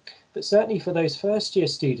pathways. But certainly for those first year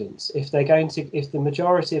students, if the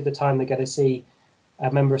majority of the time they're going to see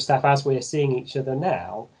a member of staff as we're seeing each other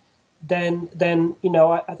now, then you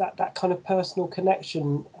know, that kind of personal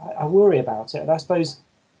connection, I worry about it. And I suppose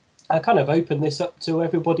I kind of open this up to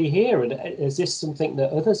everybody here. And is this something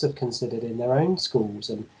that others have considered in their own schools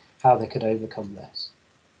and how they could overcome this?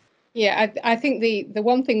 Yeah, I think the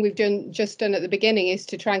one thing we've just done at the beginning is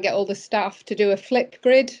to try and get all the staff to do a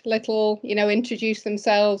Flipgrid, little, you know, introduce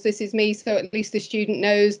themselves. This is me, so at least the student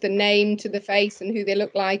knows the name to the face and who they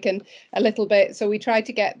look like, and a little bit. So we tried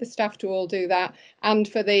to get the staff to all do that. And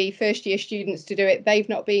for the first year students to do it, they've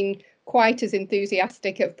not been quite as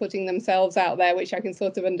enthusiastic of putting themselves out there, which I can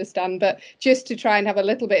sort of understand, but just to try and have a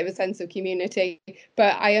little bit of a sense of community.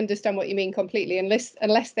 But I understand what you mean completely,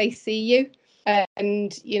 unless they see you.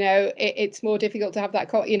 And you know, it's more difficult to have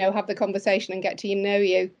that have the conversation and get to know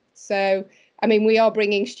you. So I mean, we are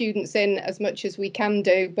bringing students in as much as we can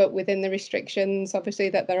do, but within the restrictions obviously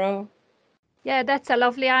that there are. Yeah, that's a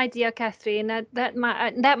lovely idea, Catherine. That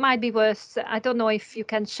might be worth. I don't know if you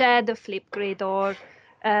can share the Flipgrid, or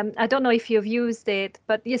I don't know if you've used it,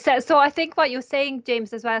 but you said so. I think what you're saying,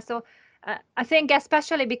 James, as well. So I think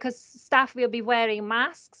especially because staff will be wearing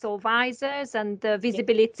masks or visors, and the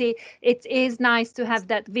visibility, it is nice to have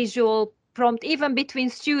that visual prompt even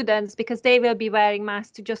between students, because they will be wearing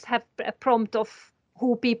masks, to just have a prompt of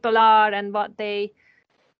who people are and what they.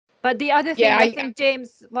 But the other thing, I think,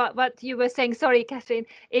 James, what you were saying, sorry, Catherine,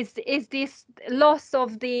 is this loss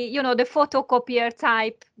of the, you know, the photocopier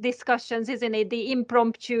type discussions, isn't it? The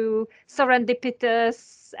impromptu,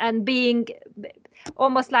 serendipitous, and being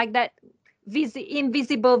almost like that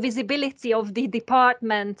invisible visibility of the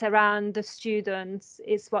department around the students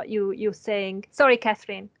is what you're saying. Sorry,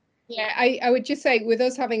 Catherine. Yeah, I would just say, with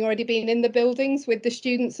us having already been in the buildings with the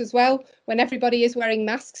students as well, when everybody is wearing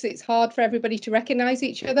masks, it's hard for everybody to recognise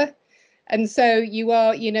each other. And so you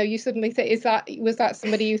are, you know, you suddenly think, was that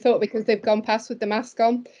somebody you thought because they've gone past with the mask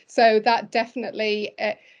on? So that definitely,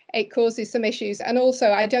 it causes some issues. And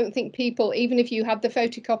also, I don't think people, even if you had the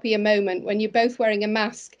photocopier moment, when you're both wearing a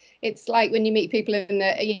mask, it's like when you meet people in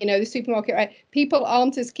the supermarket, right? People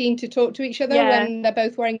aren't as keen to talk to each other when they're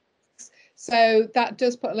both wearing masks. So that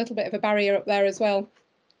does put a little bit of a barrier up there as well.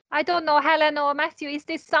 I don't know, Helen or Matthew, is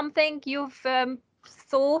this something you've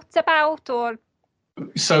thought about, or?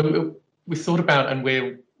 So we thought about, and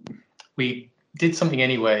we did something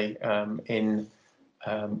anyway in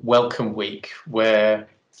Welcome Week, where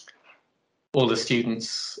all the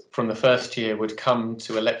students from the first year would come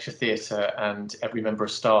to a lecture theatre, and every member of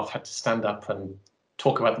staff had to stand up and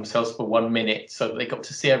talk about themselves for 1 minute, so that they got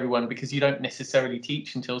to see everyone, because you don't necessarily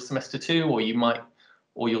teach until semester 2, or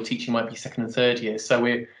your teaching might be second and third year. So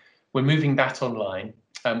we're moving that online.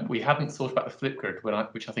 We hadn't thought about the Flipgrid,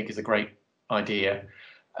 which I think is a great idea,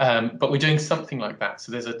 but we're doing something like that.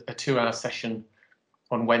 So there's a 2-hour session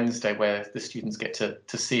on Wednesday where the students get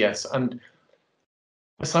to see us. And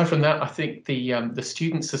aside from that, I think the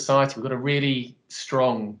student society, we've got a really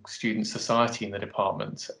strong student society in the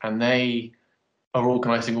department, and they are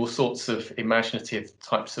organising all sorts of imaginative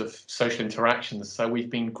types of social interactions. So we've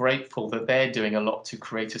been grateful that they're doing a lot to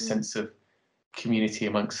create a sense of community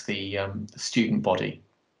amongst the student body.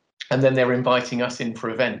 And then they're inviting us in for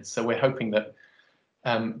events. So we're hoping that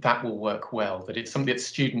that will work well, that it's something that's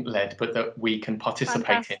student-led, but that we can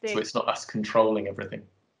participate in, so it's not us controlling everything.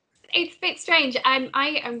 It's a bit strange.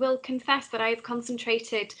 I will confess that I've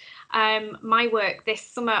concentrated my work this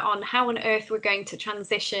summer on how on earth we're going to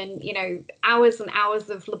transition, you know, hours and hours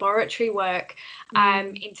of laboratory work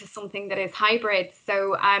into something that is hybrid.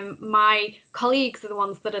 So my colleagues are the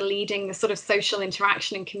ones that are leading the sort of social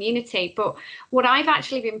interaction and community. But what I've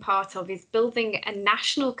actually been part of is building a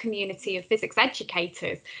national community of physics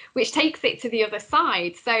educators, which takes it to the other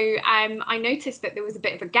side. So I noticed that there was a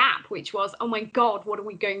bit of a gap, which was, oh my God, what are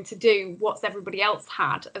we going to do? What's everybody else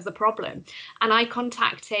had as a problem? And I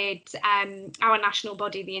contacted our national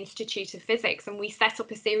body, the Institute of Physics, and we set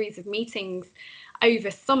up a series of meetings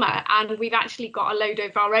over summer, and we've actually got a load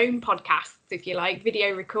of our own podcasts, if you like,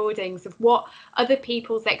 video recordings of what other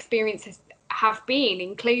people's experiences have been,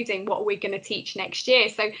 including what we're going to teach next year.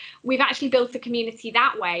 So we've actually built a community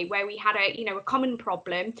that way, where we had a common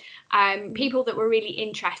problem, people that were really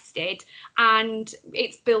interested, and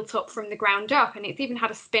it's built up from the ground up, and it's even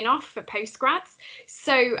had a spin-off for postgrads.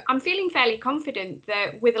 So I'm feeling fairly confident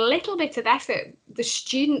that with a little bit of effort, the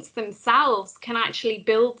students themselves can actually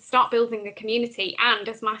start building the community, and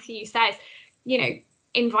as Matthew says,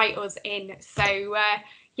 invite us in. So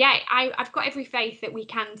yeah, I've got every faith that we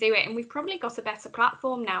can do it, and we've probably got a better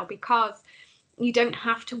platform now, because you don't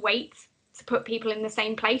have to wait to put people in the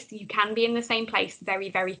same place. You can be in the same place very,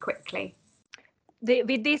 very quickly.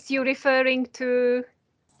 With this, you're referring to?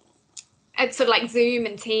 It's sort of like Zoom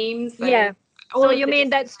and Teams. Yeah. So you mean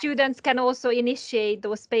that students can also initiate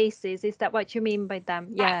those spaces? Is that what you mean by them?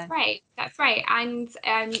 Yeah. That's right. And,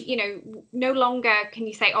 no longer can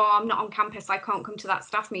you say, oh, I'm not on campus, I can't come to that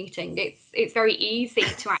staff meeting. It's very easy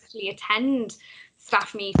to actually attend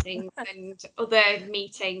staff meetings and other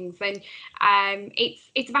meetings. And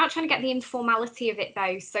it's about trying to get the informality of it,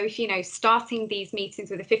 though. So if, starting these meetings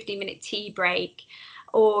with a 15-minute tea break,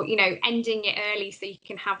 or ending it early so you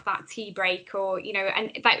can have that tea break, or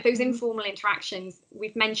and those informal interactions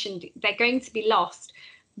we've mentioned, they're going to be lost,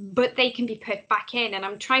 but they can be put back in. And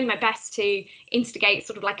I'm trying my best to instigate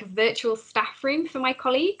sort of like a virtual staff room for my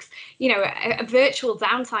colleagues, a virtual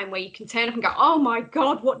downtime where you can turn up and go, oh my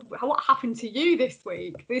God, what happened to you this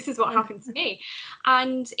week? This is what happened to me.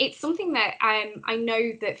 And it's something that I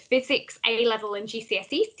know that physics A-level and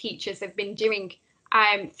GCSE teachers have been doing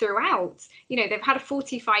throughout. They've had a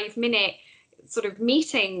 45-minute sort of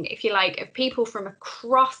meeting, if you like, of people from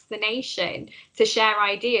across the nation to share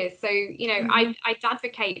ideas. So, I'd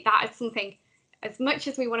advocate that as something, as much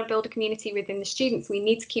as we want to build a community within the students, we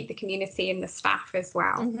need to keep the community in the staff as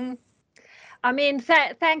well. Mm-hmm. I mean,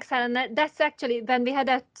 thanks, Helen. That's actually, when we had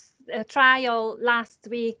a trial last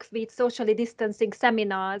week with socially distancing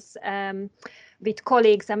seminars, with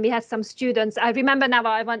colleagues, and we had some students. I remember now,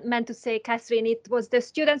 I meant to say, Catherine, it was the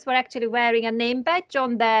students were actually wearing a name badge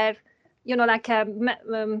on their, like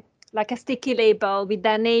a sticky label with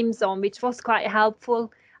their names on, which was quite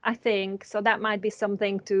helpful, I think. So that might be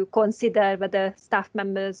something to consider, whether staff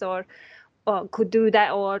members or could do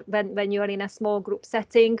that, or when you're in a small group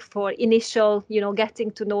setting for initial, getting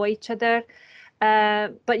to know each other.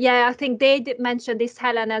 But yeah, I think they did mention this,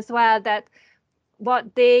 Helen, as well, that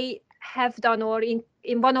what they have done, or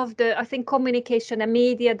in one of the, I think Communication and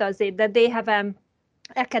Media does it, that they have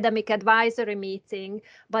academic advisory meeting,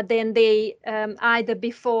 but then they either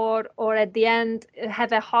before or at the end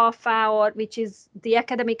have a half hour, which is the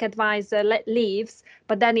academic advisor leaves,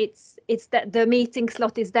 but then it's that the meeting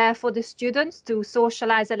slot is there for the students to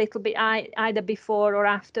socialize a little bit either before or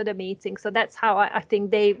after the meeting. So that's how I think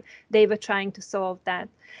they were trying to solve that.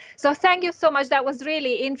 So thank you so much. That was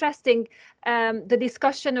really interesting, the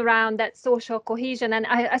discussion around that social cohesion. And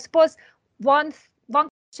I suppose one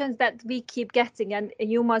question that we keep getting, and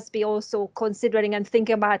you must be also considering and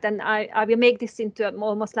thinking about, and I will make this into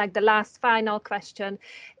almost like the last final question,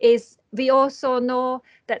 is we also know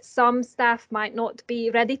that some staff might not be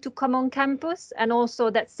ready to come on campus, and also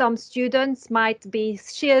that some students might be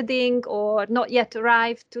shielding or not yet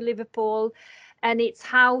arrived to Liverpool. And it's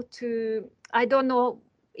how to, I don't know,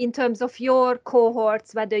 in terms of your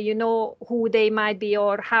cohorts, whether you know who they might be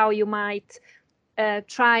or how you might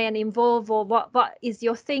try and involve, or what is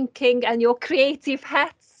your thinking and your creative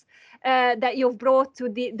hats that you've brought to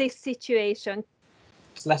this situation?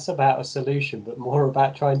 It's less about a solution, but more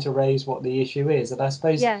about trying to raise what the issue is. And I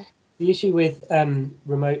suppose the issue with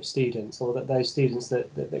remote students, or those students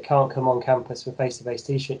that can't come on campus for face-to-face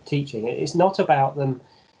teaching, it's not about them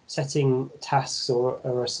setting tasks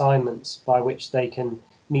or assignments by which they can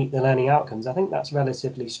meet the learning outcomes. I think that's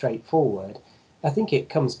relatively straightforward. I think it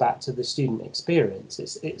comes back to the student experience.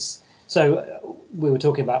 So we were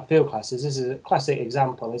talking about field classes. This is a classic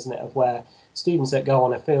example, isn't it, of where students that go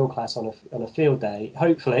on a field class on a field day,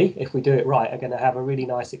 hopefully, if we do it right, are going to have a really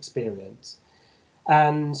nice experience.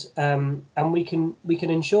 and we can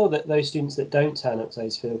ensure that those students that don't turn up to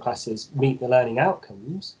those field classes meet the learning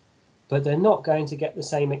outcomes, but they're not going to get the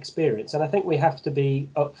same experience. And I think we have to be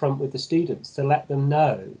upfront with the students to let them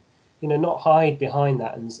know, you know, not hide behind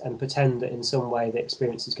that and pretend that in some way the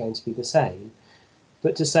experience is going to be the same,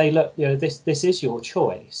 but to say, look, you know, this is your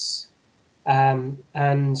choice, and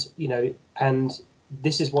you know, and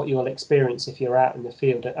this is what you'll experience if you're out in the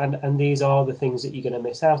field, and these are the things that you're going to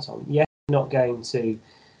miss out on. Yes, you're not going to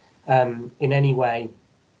in any way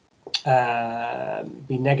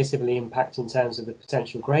be negatively impacted in terms of the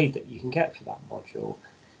potential grade that you can get for that module,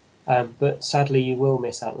 but sadly you will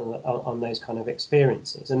miss out on those kind of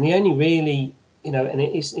experiences. And the only really, you know, and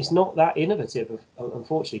it's not that innovative,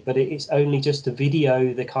 unfortunately, but it's only just to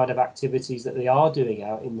video the kind of activities that they are doing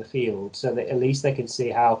out in the field, so that at least they can see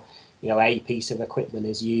how, you know, a piece of equipment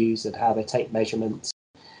is used and how they take measurements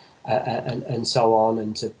and so on,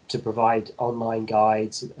 and to provide online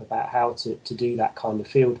guides about how to do that kind of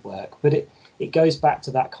field work. But it goes back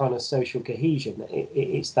to that kind of social cohesion.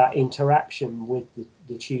 It's that interaction with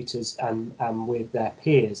the tutors and with their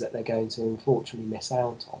peers that they're going to unfortunately miss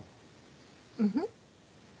out on. Mm-hmm.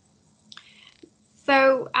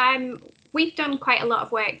 So we've done quite a lot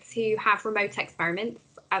of work to have remote experiments.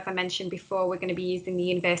 As I mentioned before, we're going to be using the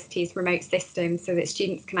university's remote system so that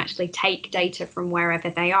students can actually take data from wherever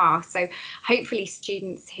they are. So hopefully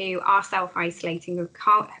students who are self-isolating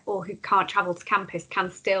or who can't travel to campus can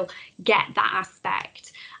still get that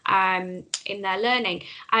aspect in their learning.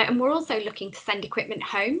 And we're also looking to send equipment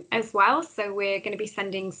home as well. So we're going to be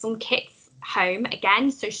sending some kits home again,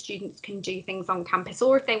 so students can do things on campus,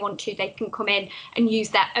 or if they want to, they can come in and use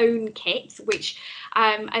their own kit, which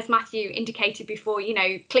as Matthew indicated before, you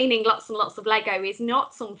know, cleaning lots and lots of Lego is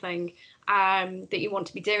not something that you want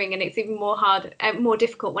to be doing, and it's even more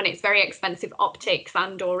difficult when it's very expensive optics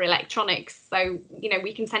and or electronics. So, you know,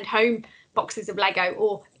 we can send home boxes of Lego,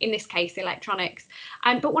 or in this case electronics,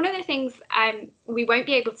 but one of the things we won't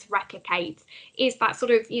be able to replicate is that sort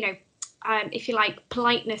of, you know, if you like,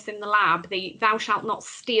 politeness in the lab, the thou shalt not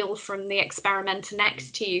steal from the experimenter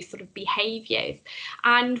next to you sort of behaviours.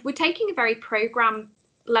 And we're taking a very programme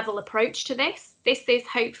level approach to this. This is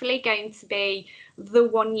hopefully going to be the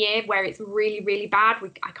 1 year where it's really, really bad.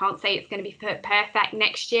 I can't say it's going to be perfect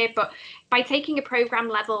next year, but by taking a programme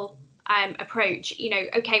level approach, you know,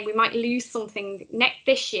 okay, we might lose something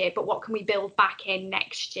this year, but what can we build back in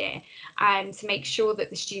next year to make sure that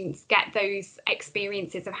the students get those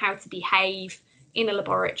experiences of how to behave in a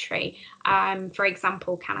laboratory, for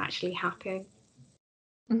example, can actually happen.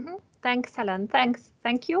 Mm-hmm. Thanks, Helen. Thank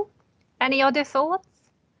you. Any other thoughts?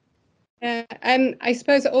 I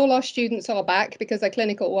suppose all our students are back, because they're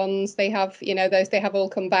clinical ones. They have, you know, they have all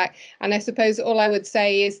come back. And I suppose all I would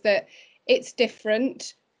say is that it's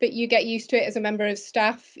different, but you get used to it as a member of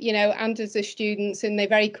staff, you know, and as the students, and they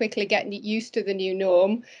very quickly get used to the new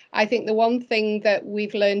norm. I think the one thing that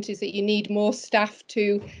we've learned is that you need more staff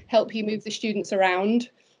to help you move the students around.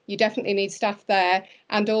 You definitely need staff there.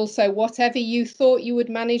 And also, whatever you thought you would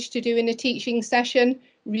manage to do in a teaching session,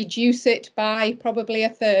 reduce it by probably a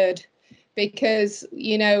third. Because,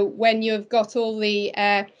 you know, when you've got all the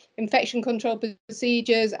infection control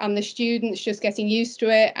procedures and the students just getting used to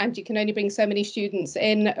it, and you can only bring so many students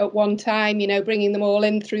in at one time, you know, bringing them all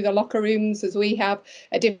in through the locker rooms as we have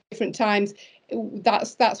at different times,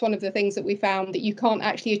 that's one of the things that we found, that you can't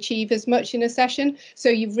actually achieve as much in a session. So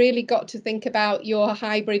you've really got to think about your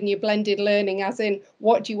hybrid and your blended learning, as in,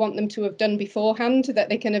 what do you want them to have done beforehand that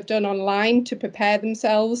they can have done online to prepare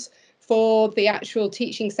themselves for the actual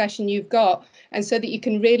teaching session you've got, and so that you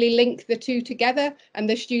can really link the two together, and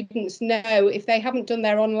the students know if they haven't done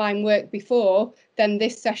their online work before, then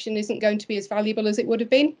this session isn't going to be as valuable as it would have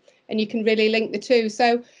been, and you can really link the two.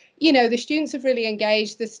 So, you know, the students have really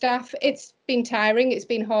engaged, the staff, it's been tiring, it's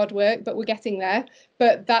been hard work, but we're getting there.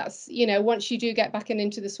 But that's, you know, once you do get back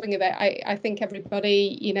into the swing of it, I think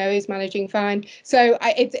everybody, you know, is managing fine. So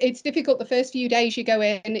it's difficult the first few days you go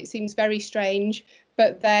in, it seems very strange,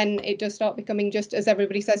 but then it does start becoming, just as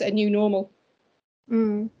everybody says, a new normal.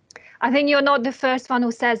 I think you're not the first one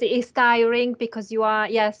who says it is tiring, because you are,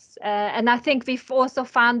 yes. And I think we've also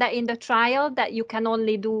found that in the trial that you can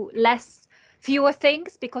only do fewer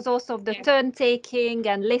things, because also of the turn taking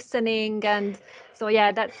and listening. And so,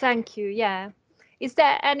 yeah, thank you. Yeah. Is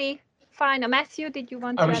there any final? Matthew, did you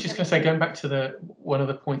want to? I was just going to say, going back to one of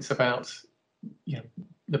the points about, you know,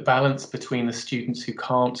 the balance between the students who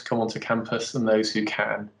can't come onto campus and those who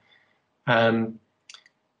can.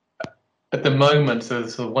 At the moment,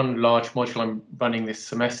 the one large module I'm running this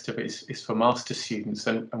semester is for master's students,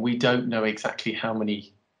 and we don't know exactly how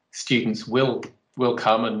many students will will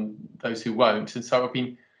come and those who won't. And so I've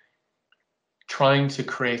been trying to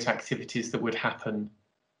create activities that would happen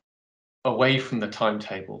away from the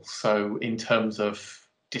timetable. So in terms of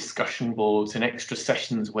discussion boards and extra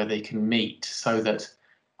sessions where they can meet, so that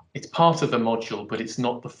it's part of the module, but it's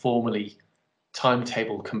not the formally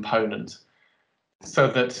timetable component, so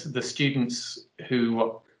that the students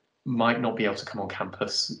who might not be able to come on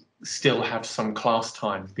campus still have some class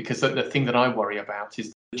time. Because the thing that I worry about is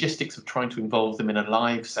the logistics of trying to involve them in a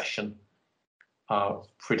live session are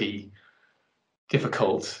pretty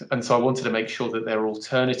difficult. And so I wanted to make sure that there are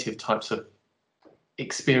alternative types of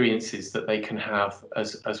experiences that they can have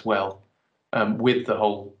as well, with the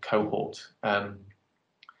whole cohort.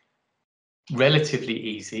 Relatively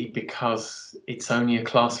easy because it's only a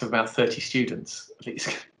class of about 30 students. It's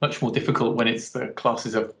much more difficult when it's the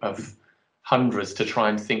classes of hundreds to try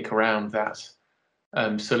and think around that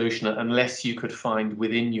solution, unless you could find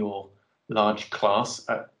within your large class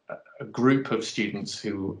a group of students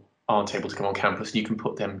who aren't able to come on campus, and you can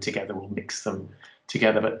put them together or mix them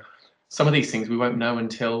together. But some of these things we won't know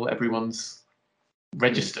until everyone's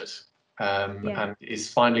registered and is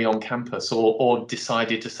finally on campus, or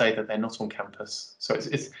decided to say that they're not on campus. So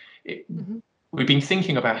we've been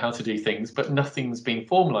thinking about how to do things, but nothing's been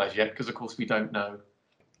formalised yet, because of course we don't know.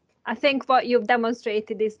 I think what you've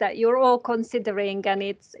demonstrated is that you're all considering, and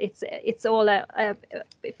it's all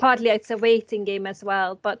partly it's a waiting game as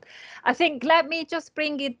well. But I think let me just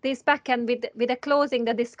bring this back and with a closing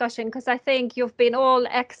the discussion, because I think you've been all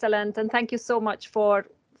excellent, and thank you so much for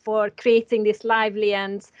creating this lively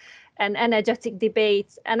and energetic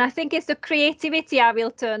debates. And I think it's the creativity I will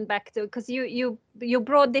turn back to, because you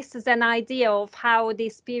brought this as an idea of how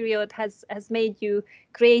this period has made you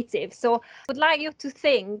creative. So I would like you to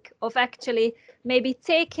think of actually maybe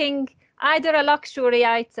taking either a luxury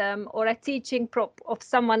item or a teaching prop of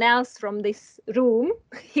someone else from this room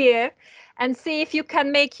here, and see if you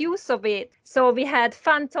can make use of it. So we had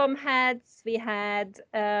phantom heads, we had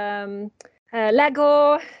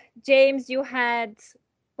Lego. James, you had,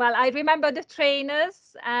 well, I remember the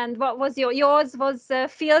trainers, and what was yours was a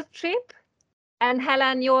field trip, and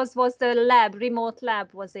Helen, yours was the remote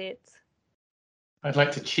lab, was it? I'd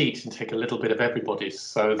like to cheat and take a little bit of everybody's.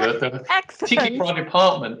 So the Excellent. teaching for our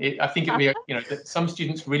department, I think it'll be, that some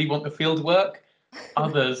students really want the field work.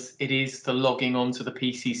 Others, it is the logging onto the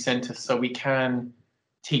PC Centre so we can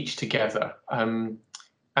teach together, and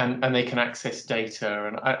they can access data.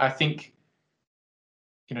 And I think,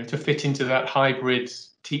 to fit into that hybrid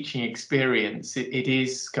teaching experience, it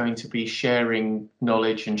is going to be sharing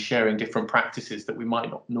knowledge and sharing different practices that we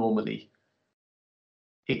might not normally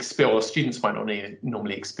experience, or students might not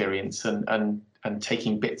normally experience, and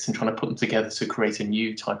taking bits and trying to put them together to create a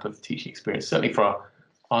new type of teaching experience. Certainly for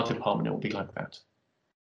our department, it will be like that.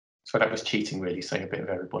 So that was cheating, really, saying a bit of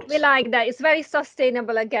everybody. We like that. It's very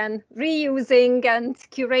sustainable again, reusing and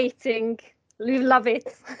curating. We love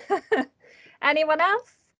it. Anyone else?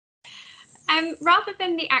 Rather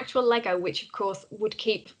than the actual Lego, which of course would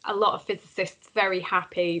keep a lot of physicists very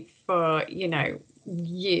happy for,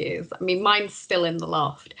 years. I mean, mine's still in the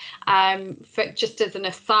loft. Just as an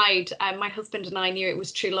aside, my husband and I knew it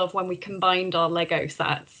was true love when we combined our Lego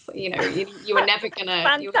sets. You were never gonna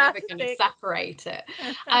separate it.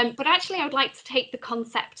 But actually, I would like to take the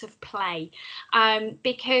concept of play,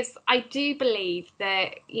 because I do believe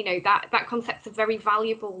that that concept's a very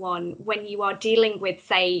valuable one when you are dealing with,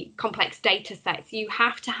 say, complex data sets. You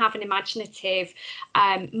have to have an imaginative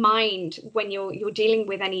mind when you're dealing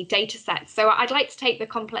with any data sets. So I'd like to take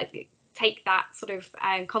that sort of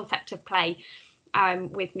concept of play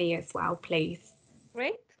with me as well, please.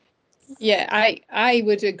 Great. Yeah, I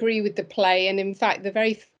would agree with the play. And in fact, the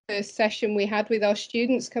very first session we had with our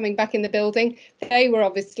students coming back in the building, they were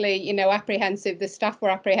obviously, apprehensive. The staff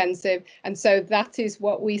were apprehensive. And so that is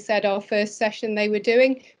what we said our first session they were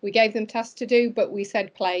doing. We gave them tasks to do, but we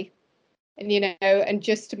said play. And, and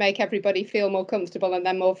just to make everybody feel more comfortable and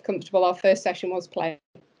then more comfortable, our first session was play.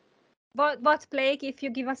 What play, if you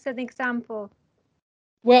give us an example?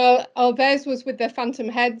 Well, theirs was with the phantom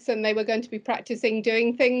heads, and they were going to be practicing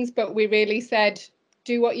doing things, but we really said,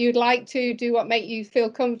 do what you'd like to, do what make you feel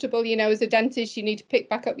comfortable. As a dentist, you need to pick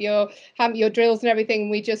back up your drills and everything.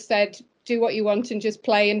 We just said, do what you want and just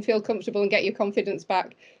play and feel comfortable and get your confidence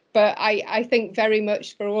back. But I think very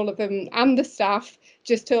much for all of them and the staff,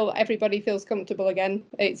 just till everybody feels comfortable again.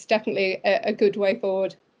 It's definitely a good way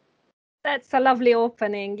forward. That's a lovely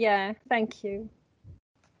opening. Yeah, thank you.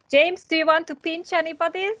 James, do you want to pinch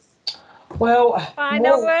anybody's? Well,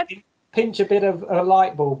 Final word? Pinch a bit of a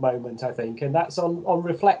light bulb moment, I think, and that's on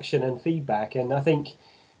reflection and feedback. And I think,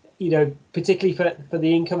 particularly for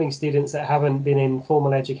the incoming students that haven't been in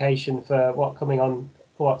formal education for coming on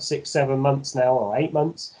 6-7 months now, or 8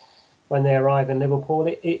 months when they arrive in Liverpool,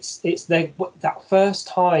 it's that first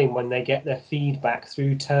time when they get their feedback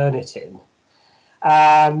through Turnitin,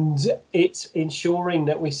 and it's ensuring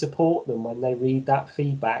that we support them when they read that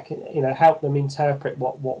feedback, help them interpret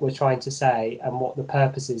what we're trying to say and what the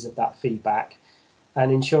purpose is of that feedback,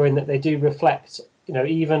 and ensuring that they do reflect,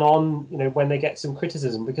 even on, when they get some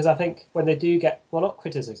criticism, because I think when they do get, well, not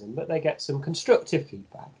criticism, but they get some constructive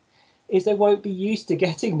feedback, is they won't be used to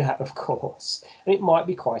getting that, of course. And it might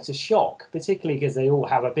be quite a shock, particularly because they all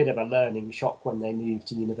have a bit of a learning shock when they move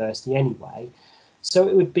to university anyway. So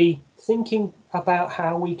it would be thinking about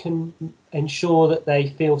how we can ensure that they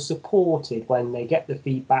feel supported when they get the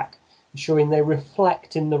feedback, ensuring they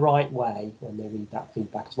reflect in the right way when they read that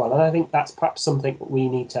feedback as well. And I think that's perhaps something that we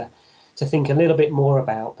need to think a little bit more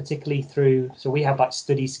about, particularly through, so we have like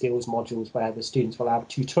study skills modules where the students will have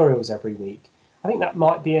tutorials every week. I think that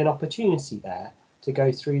might be an opportunity there to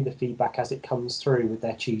go through the feedback as it comes through with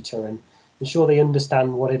their tutor and ensure they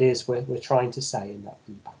understand what it is we're trying to say in that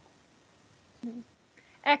feedback.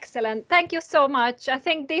 Excellent. Thank you so much. I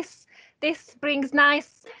think this brings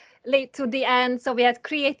nicely to the end. So we had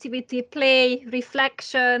creativity, play,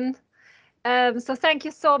 reflection. So thank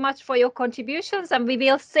you so much for your contributions, and we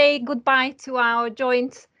will say goodbye to our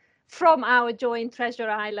joint Treasure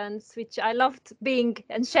Islands, which I loved being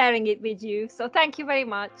and sharing it with you. So thank you very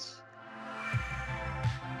much.